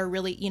books that are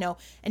really,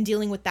 and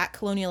dealing with that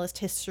colonialist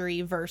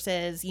history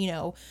versus,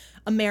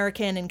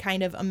 American and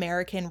kind of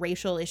American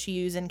racial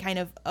issues and kind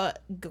of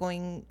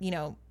going,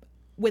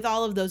 with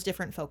all of those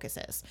different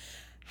focuses.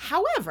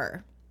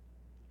 However,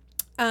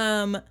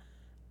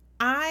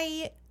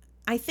 I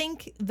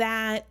think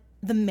that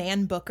the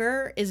Man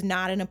Booker is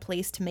not in a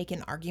place to make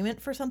an argument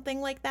for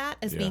something like that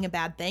as being a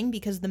bad thing,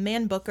 because the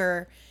Man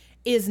Booker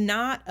is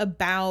not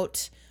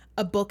about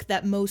a book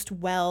that most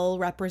well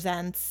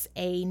represents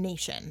a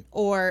nation,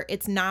 or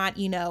it's not,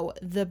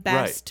 the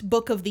best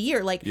book of the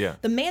year. Like,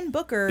 the Man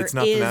Booker It's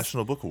not the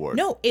National Book Award.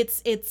 No,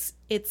 it's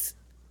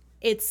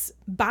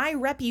by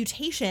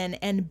reputation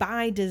and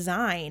by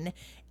design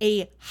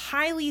a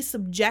highly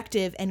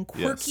subjective and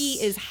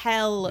quirky as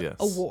hell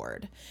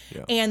award.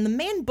 Yeah. And the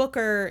Man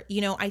Booker,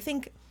 I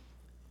think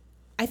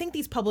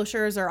these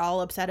publishers are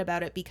all upset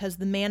about it because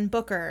the Man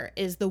Booker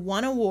is the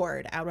one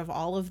award out of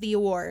all of the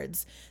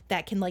awards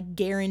that can like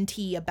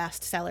guarantee a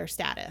bestseller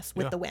status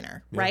with the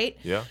winner, right?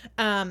 Yeah.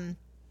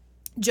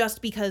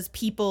 Just because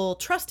people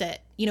trust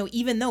it,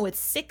 even though it's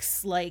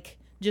 6 like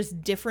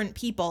just different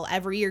people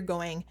every year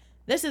going,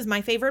 this is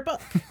my favorite book,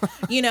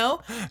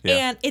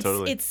 and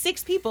it's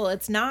 6 people.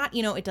 It's not,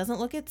 it doesn't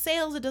look at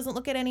sales. It doesn't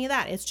look at any of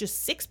that. It's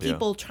just 6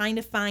 people trying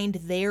to find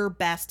their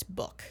best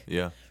book.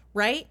 Yeah.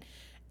 Right.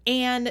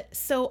 And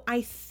so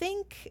I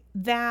think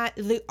that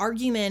the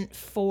argument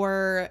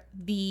for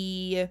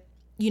the,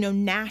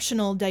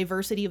 national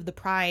diversity of the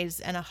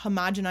prize and a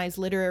homogenized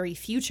literary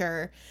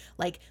future,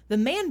 like the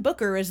Man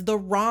Booker is the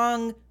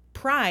wrong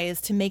prize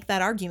to make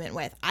that argument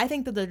with. I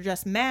think that they're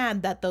just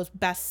mad that those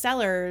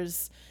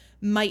bestsellers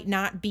might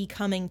not be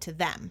coming to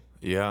them.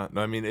 Yeah.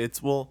 No, I mean, it's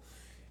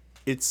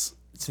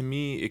to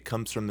me, it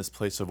comes from this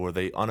place of where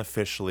they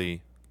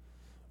unofficially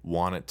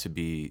want it to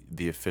be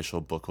the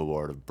official book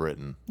award of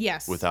Britain.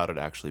 Yes. Without it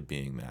actually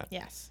being that.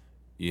 Yes.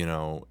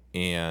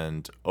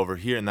 And over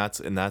here, and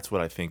that's what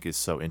I think is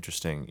so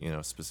interesting,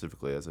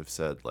 specifically, as I've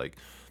said, like,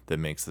 that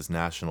makes this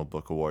National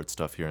Book Award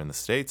stuff here in the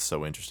States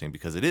so interesting,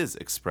 because it is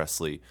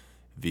expressly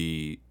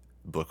the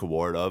book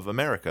award of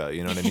America.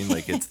 You know what I mean?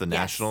 Like, it's the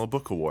National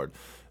Book Award.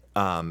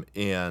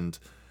 And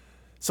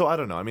so I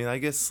don't know. I mean, I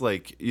guess,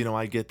 like,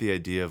 I get the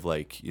idea of,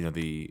 like,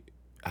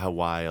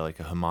 why like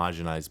a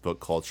homogenized book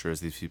culture,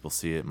 as these people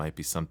see it, might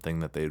be something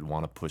that they'd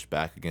want to push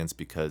back against,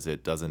 because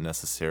it doesn't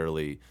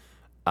necessarily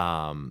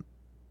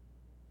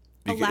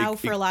allow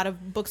for a lot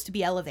of books to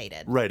be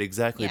elevated. Right,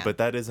 exactly. Yeah. But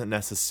that isn't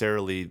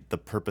necessarily the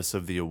purpose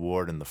of the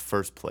award in the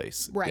first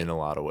place, in a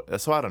lot of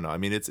ways. So I don't know. I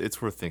mean,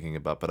 it's worth thinking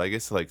about. But I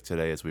guess, like,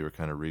 today, as we were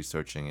kind of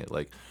researching it,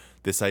 like,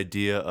 this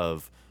idea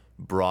of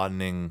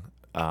broadening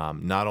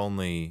not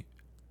only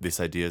this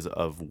ideas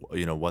of,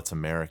 what's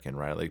American,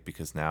 right? Like,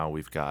 because now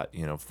we've got,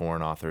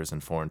 foreign authors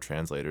and foreign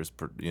translators,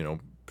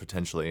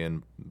 potentially,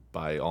 and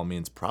by all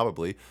means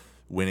probably,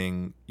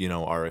 winning,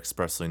 our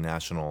expressly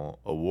national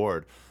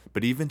award.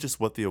 But even just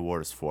what the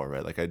award is for,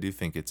 right? Like, I do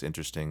think it's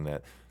interesting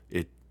that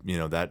it,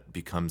 that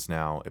becomes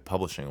now a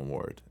publishing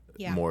award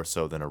more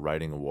so than a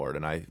writing award.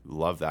 And I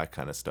love that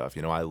kind of stuff.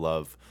 I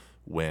love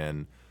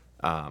when,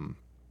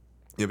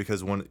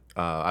 because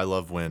I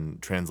love when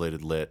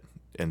translated lit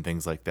and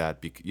things like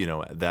that,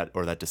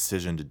 that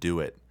decision to do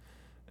it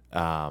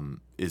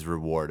is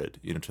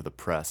rewarded, to the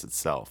press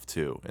itself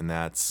too. And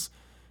that's,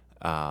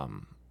 I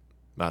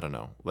don't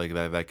know, like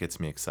that gets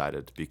me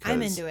excited, because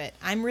I'm into it.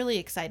 I'm really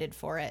excited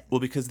for it.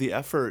 Well, because the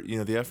effort,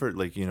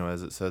 like,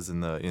 as it says in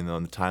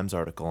the Times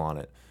article on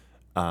it,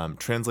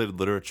 translated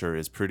literature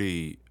is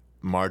pretty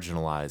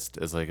marginalized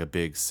as like a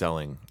big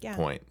selling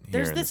point here.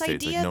 There's in this the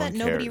States. idea Like, that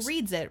nobody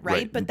reads it,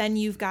 right? But then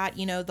you've got,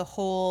 the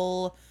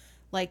whole,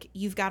 like,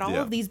 you've got all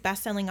of these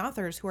best-selling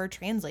authors who are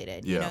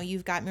translated.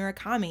 You've got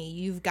Murakami.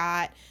 You've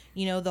got,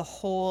 the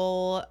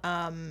whole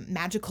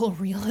magical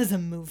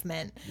realism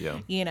movement. Yeah.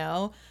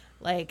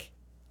 Like,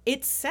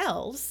 it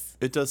sells.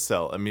 It does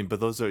sell. I mean, but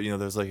those are,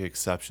 there's like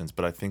exceptions.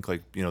 But I think,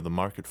 like, the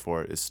market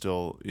for it is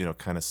still,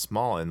 kind of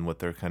small. And what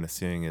they're kind of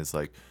seeing is,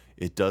 like,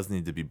 it does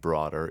need to be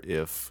broader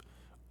if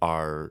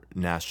our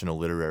national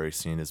literary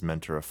scene is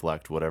meant to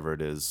reflect whatever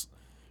it is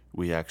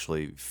we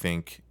actually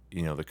think,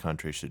 the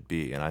country should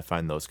be. And I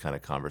find those kind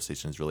of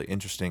conversations really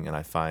interesting, and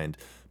I find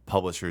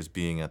publishers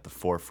being at the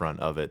forefront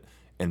of it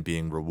and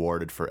being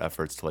rewarded for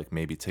efforts to like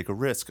maybe take a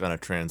risk on a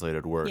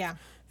translated work Yeah.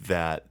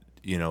 that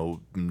no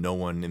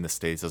one in the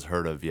States has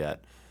heard of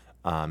yet,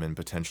 and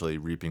potentially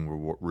reaping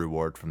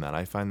reward from that.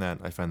 I find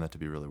that to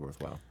be really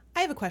worthwhile.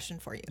 I have a question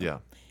for you. Yeah.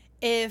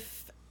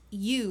 If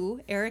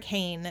you, Eric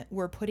Hain,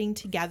 were putting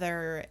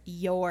together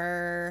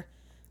your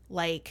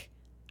like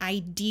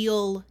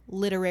ideal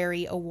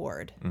literary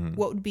award,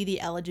 what would be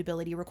the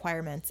eligibility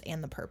requirements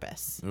and the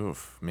purpose?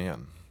 Oof,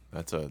 man.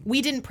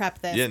 We didn't prep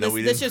this. Yeah, no, this,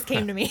 we this didn't just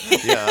came to me.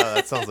 Yeah,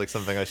 that sounds like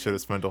something I should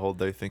have spent a whole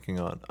day thinking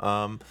on.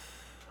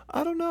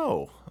 I don't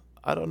know.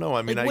 I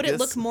mean, Like, would I guess it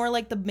look more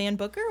like the Man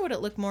Booker, or would it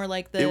look more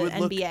like the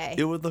NBA?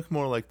 It would look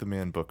more like the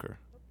Man Booker,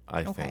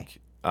 I think,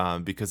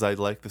 because I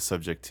like the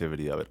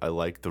subjectivity of it. I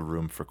like the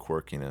room for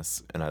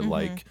quirkiness, and I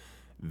like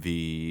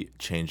the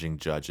changing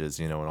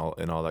judges, and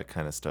all that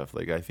kind of stuff.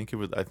 Like, I think it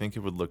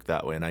would look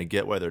that way, and I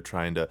get why they're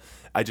trying to.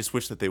 I just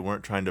wish that they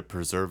weren't trying to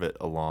preserve it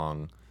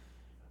along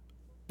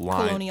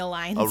colonial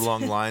lines,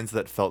 along lines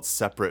that felt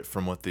separate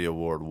from what the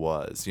award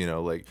was.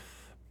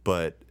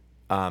 But.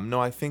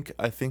 No, I think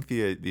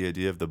the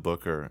idea of the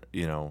Booker,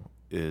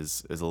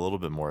 is a little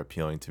bit more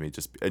appealing to me.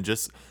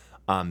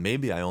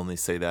 Maybe I only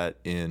say that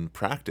in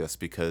practice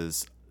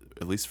because,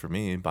 at least for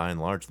me, by and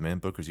large, the Man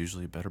Booker is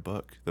usually a better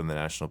book than the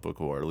National Book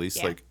Award. At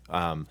least,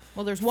 well,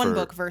 there's one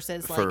book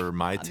versus for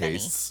my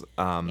tastes.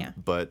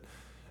 But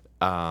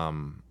I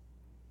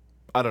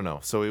don't know.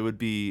 So it would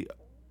be.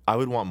 I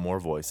would want more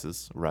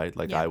voices, right?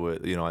 Like I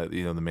would,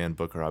 the Man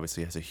Booker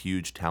obviously has a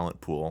huge talent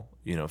pool,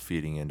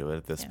 feeding into it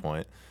at this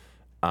point.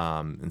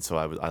 And so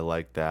I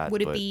like that.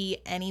 Would it be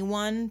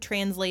anyone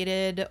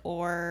translated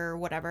or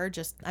whatever?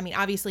 Just, I mean,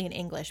 obviously in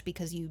English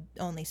because you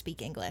only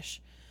speak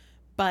English,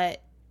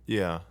 but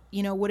yeah,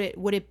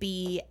 would it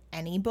be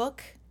any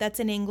book that's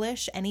in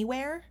English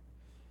anywhere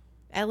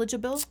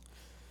eligible?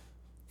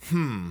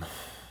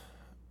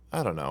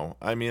 I don't know.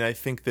 I mean, I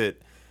think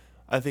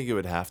it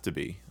would have to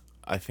be.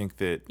 I think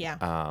that,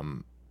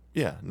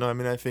 no, I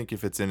mean, I think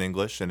if it's in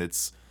English and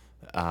it's,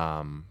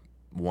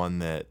 one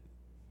that,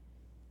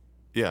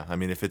 yeah, I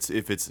mean, if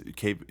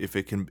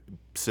it can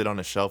sit on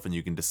a shelf and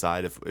you can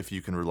decide if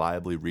you can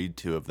reliably read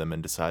two of them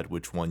and decide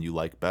which one you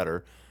like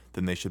better,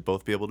 then they should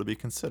both be able to be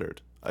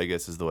considered, I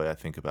guess is the way I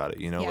think about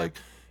it. Like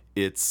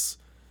it's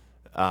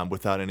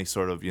without any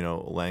sort of,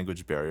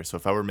 language barrier. So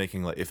if I were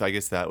making I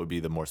guess that would be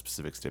the more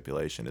specific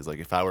stipulation is like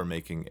if I were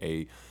making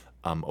a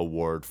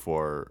award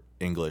for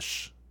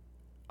English,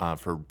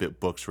 for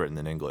books written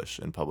in English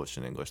and published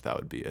in English, that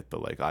would be it.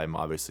 But like I'm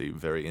obviously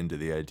very into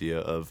the idea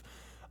of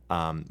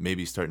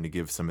maybe starting to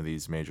give some of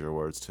these major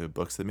awards to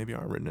books that maybe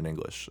aren't written in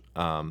English.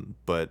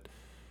 But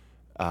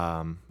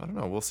I don't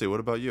know. We'll see. What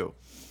about you?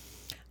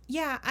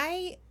 Yeah,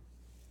 I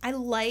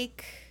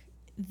like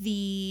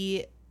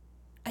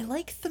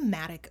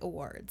thematic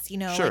awards,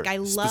 Sure. like I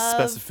love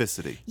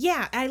specificity.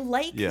 Yeah, I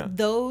like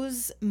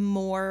those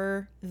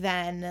more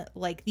than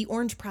like the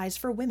Orange Prize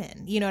for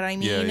Women. You know what I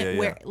mean? Yeah.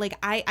 Where like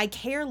I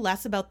care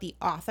less about the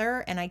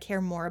author and I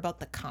care more about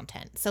the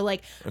content. So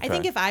like I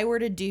think if I were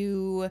to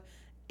do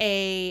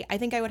I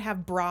think I would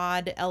have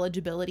broad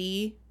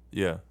eligibility.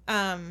 Yeah.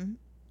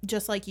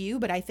 Just like you,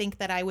 but I think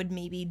that I would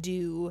maybe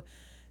do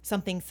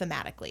something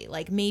thematically.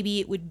 Like maybe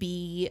it would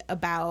be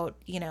about,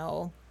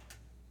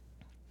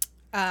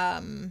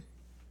 I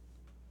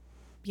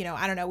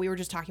don't know, we were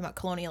just talking about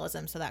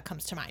colonialism, so that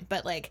comes to mind.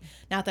 But like,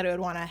 not that I would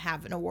want to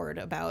have an award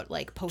about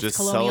like post-colonialism.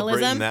 Just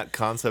celebrating that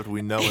concept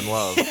we know and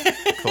love.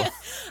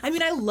 I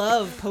mean, I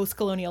love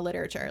post-colonial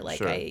literature. Like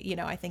sure.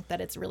 I think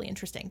that it's really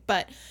interesting.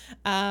 But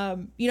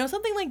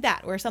something like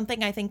that, or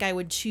something I think I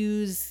would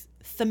choose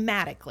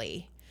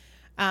thematically,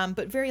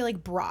 but very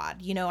like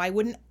broad. I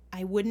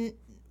wouldn't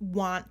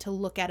want to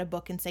look at a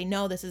book and say,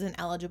 no, this isn't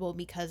eligible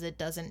because it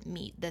doesn't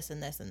meet this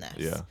and this and this.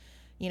 Yeah.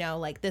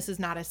 Like this is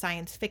not a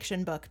science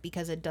fiction book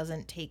because it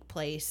doesn't take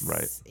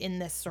place in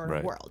this sort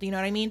of world. You know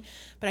what I mean?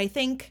 But I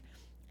think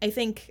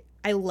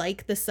I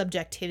like the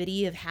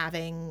subjectivity of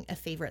having a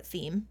favorite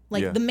theme.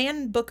 Like the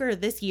Man Booker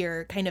this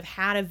year kind of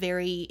had a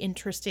very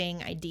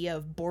interesting idea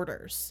of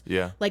borders.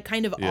 Yeah. Like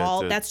kind of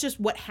that's just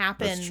what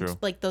happened. That's true.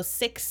 Like those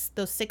six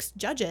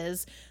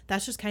judges,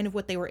 that's just kind of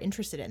what they were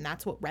interested in.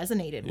 That's what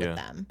resonated with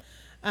them.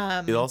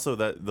 It also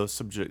those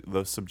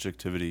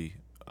subjectivity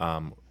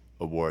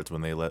awards,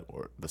 when they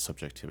the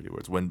subjectivity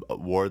awards, when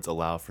awards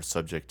allow for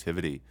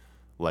subjectivity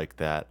like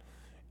that,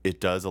 it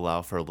does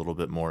allow for a little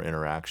bit more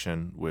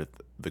interaction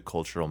with the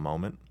cultural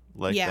moment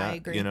like that. I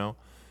agree.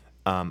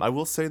 I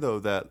will say though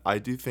that I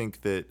do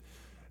think that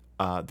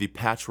the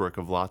patchwork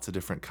of lots of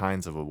different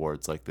kinds of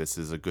awards like this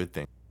is a good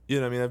thing.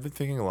 I mean, I've been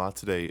thinking a lot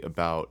today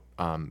about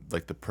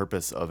like the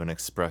purpose of an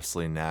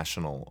expressly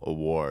national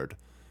award.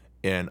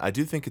 And I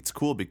do think it's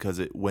cool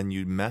because when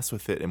you mess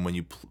with it and when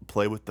you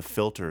play with the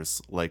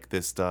filters like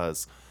this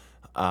does,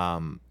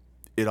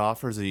 it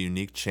offers a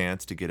unique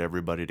chance to get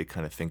everybody to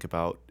kind of think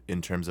about,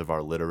 in terms of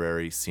our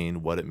literary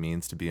scene, what it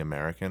means to be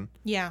American.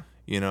 Yeah.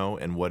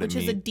 And what Which it means.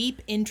 Which is a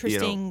deep,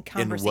 interesting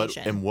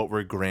conversation. And what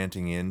we're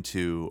granting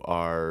into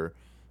our,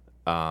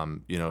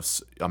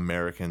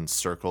 American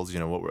circles.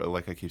 What we're,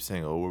 like I keep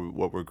saying,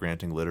 what we're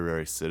granting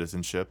literary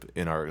citizenship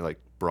in our like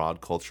broad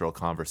cultural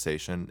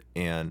conversation,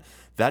 and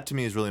that to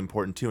me is really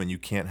important too. And you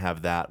can't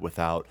have that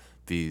without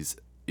these,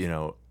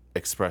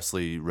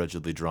 expressly,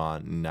 rigidly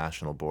drawn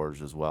national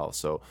borders as well.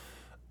 So,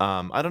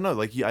 I don't know.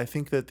 Like, I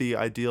think that the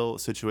ideal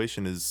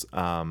situation is.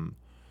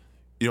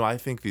 I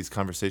think these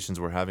conversations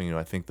we're having,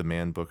 I think the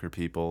Man Booker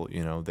people,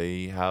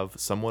 they have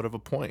somewhat of a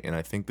point, and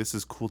I think this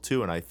is cool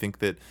too. And I think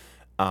that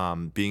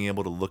being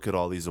able to look at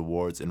all these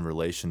awards in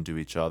relation to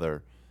each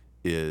other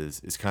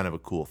is kind of a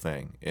cool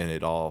thing, and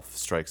it all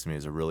strikes me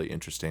as a really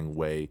interesting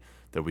way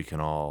that we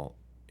can all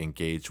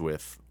engage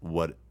with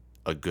what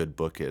a good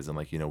book is. And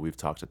like, we've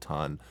talked a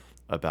ton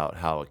about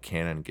how a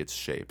canon gets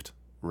shaped,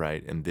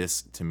 right? And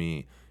this, to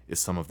me, is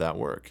some of that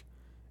work.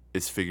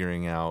 Is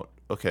figuring out,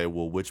 okay,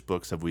 well, which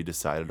books have we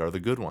decided are the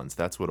good ones?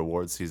 That's what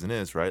awards season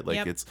is, right?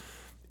 Like, Yep.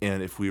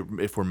 And if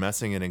we're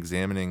messing and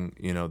examining,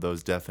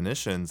 those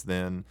definitions,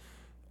 then,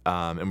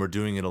 and we're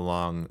doing it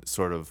along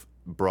sort of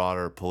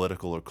broader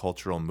political or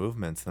cultural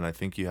movements, then I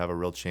think you have a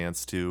real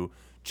chance to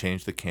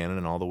change the canon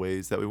in all the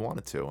ways that we want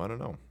it to. I don't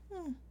know.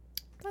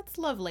 That's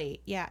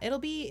lovely. Yeah, it'll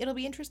be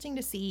interesting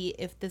to see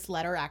if this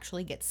letter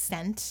actually gets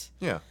sent.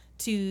 Yeah.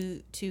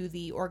 To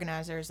the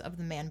organizers of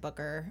the Man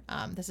Booker.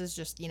 This is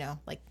just,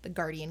 like the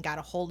Guardian got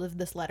a hold of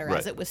this letter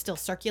as it was still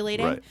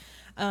circulating.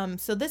 Right.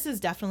 So this is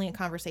definitely a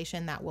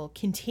conversation that will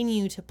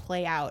continue to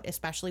play out,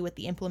 especially with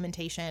the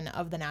implementation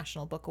of the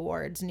National Book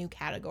Awards new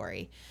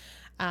category.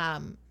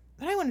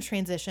 But I want to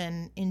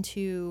transition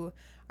into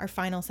our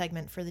final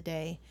segment for the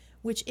day,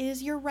 which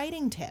is your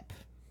writing tip.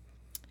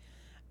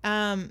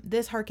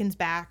 This harkens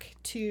back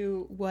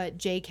to what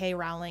J.K.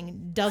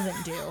 Rowling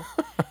doesn't do.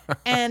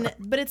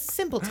 But it's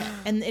simple tip,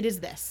 and it is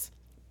this.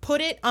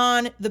 Put it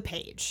on the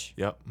page.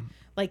 Yep.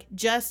 Like,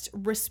 just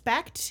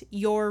respect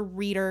your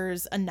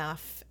readers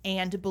enough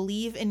and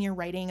believe in your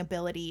writing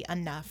ability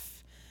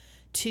enough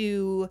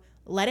to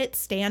let it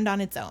stand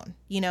on its own.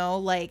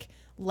 Like,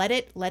 let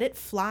it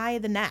fly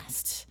the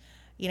nest.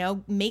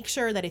 Make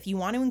sure that if you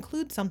want to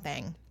include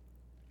something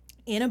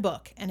in a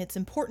book and it's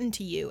important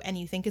to you and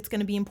you think it's going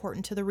to be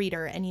important to the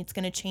reader and it's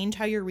going to change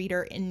how your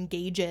reader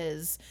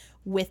engages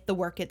with the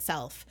work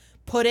itself,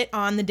 put it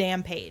on the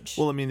damn page.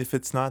 Well, I mean, if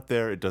it's not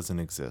there, it doesn't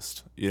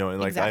exist. And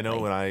like, Exactly. I know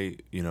when I,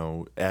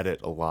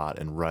 edit a lot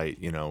and write,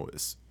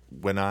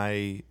 when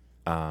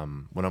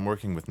I'm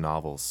working with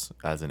novels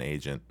as an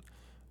agent,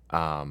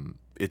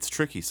 it's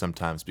tricky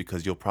sometimes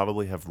because you'll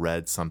probably have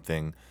read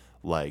something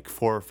like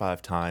 4 or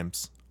 5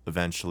 times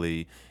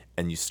eventually.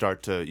 And you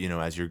start to,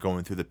 as you're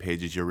going through the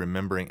pages, you're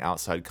remembering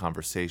outside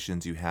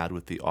conversations you had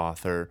with the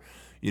author,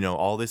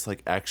 all this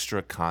like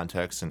extra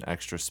context and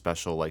extra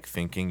special like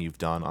thinking you've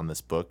done on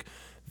this book,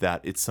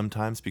 that it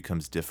sometimes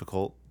becomes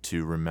difficult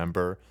to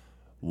remember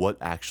what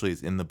actually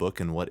is in the book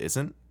and what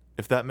isn't,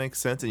 if that makes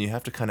sense. And you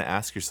have to kind of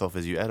ask yourself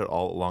as you edit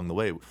all along the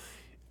way,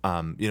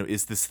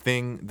 is this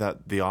thing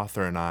that the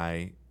author and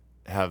I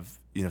have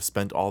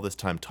spent all this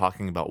time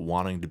talking about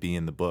wanting to be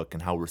in the book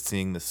and how we're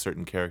seeing this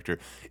certain character,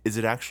 is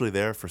it actually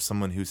there for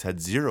someone who's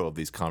had 0 of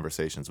these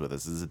conversations with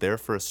us? Is it there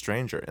for a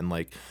stranger? And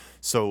like,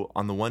 so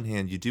on the one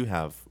hand, you do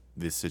have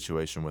this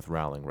situation with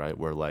Rowling, right,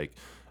 where like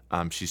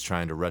she's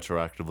trying to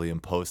retroactively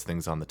impose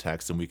things on the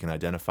text, and we can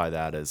identify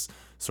that as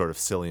sort of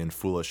silly and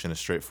foolish in a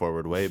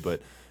straightforward way.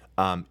 But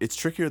it's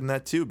trickier than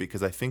that too,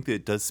 because I think that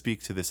it does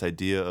speak to this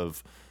idea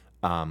of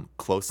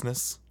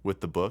closeness with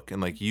the book. And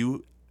like,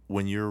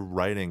 when you're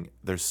writing,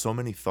 there's so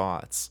many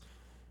thoughts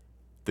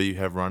that you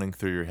have running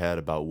through your head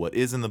about what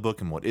is in the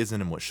book and what isn't,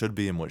 and what should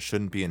be and what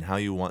shouldn't be, and how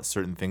you want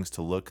certain things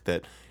to look,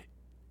 that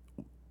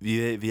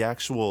the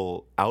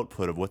actual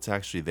output of what's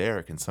actually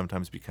there can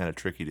sometimes be kind of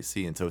tricky to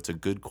see. And so it's a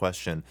good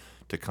question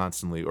to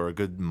constantly, or a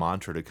good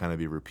mantra to kind of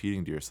be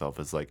repeating to yourself,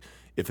 is like,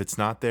 if it's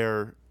not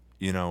there,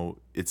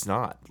 it's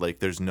not.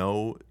 Like,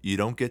 you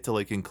don't get to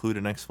like include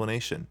an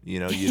explanation. You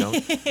don't.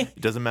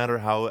 It doesn't matter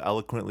how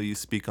eloquently you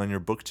speak on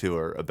your book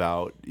tour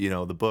about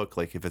the book.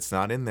 Like, if it's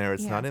not in there,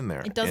 it's not in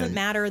there. It doesn't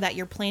matter that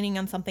you're planning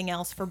on something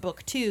else for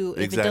book 2.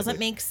 If Exactly. it doesn't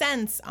make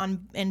sense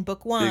in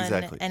book 1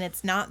 Exactly. and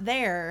it's not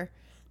there,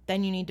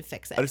 then you need to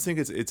fix it. I just think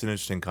it's an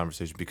interesting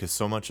conversation, because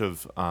so much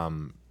of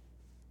Rowling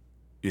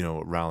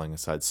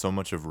aside, so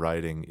much of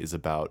writing is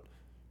about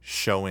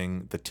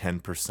showing the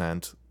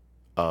 10%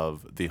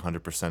 of the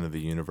 100% of the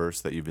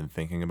universe that you've been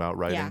thinking about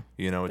writing.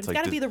 But it's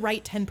got to be the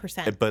right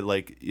 10%. But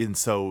like, and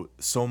so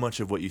much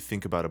of what you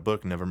think about a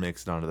book never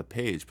makes it onto the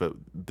page. But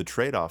the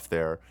trade-off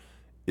there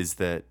is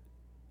that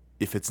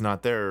if it's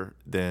not there,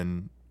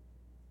 then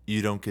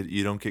you don't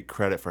get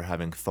credit for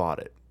having thought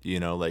it.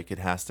 Like, it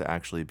has to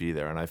actually be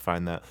there. And I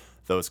find that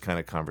those kind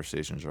of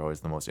conversations are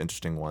always the most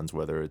interesting ones,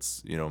 whether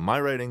it's my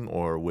writing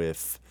or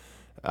with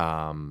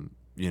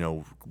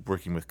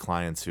working with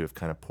clients who have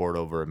kind of poured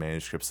over a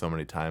manuscript so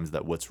many times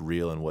that what's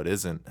real and what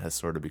isn't has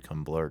sort of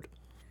become blurred.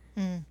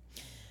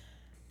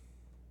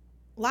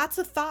 Lots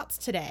of thoughts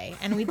today,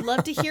 and we'd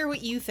love to hear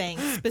what you think.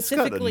 It's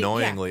got Specifically,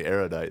 annoyingly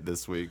erudite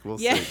this week. We'll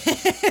yeah.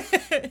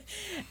 see.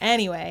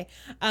 Anyway,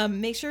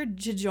 make sure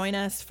to join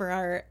us for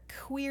our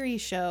query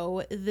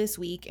show this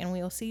week, and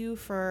we will see you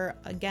for,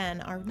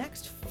 again, our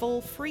next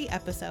full free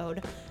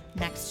episode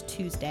next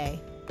Tuesday.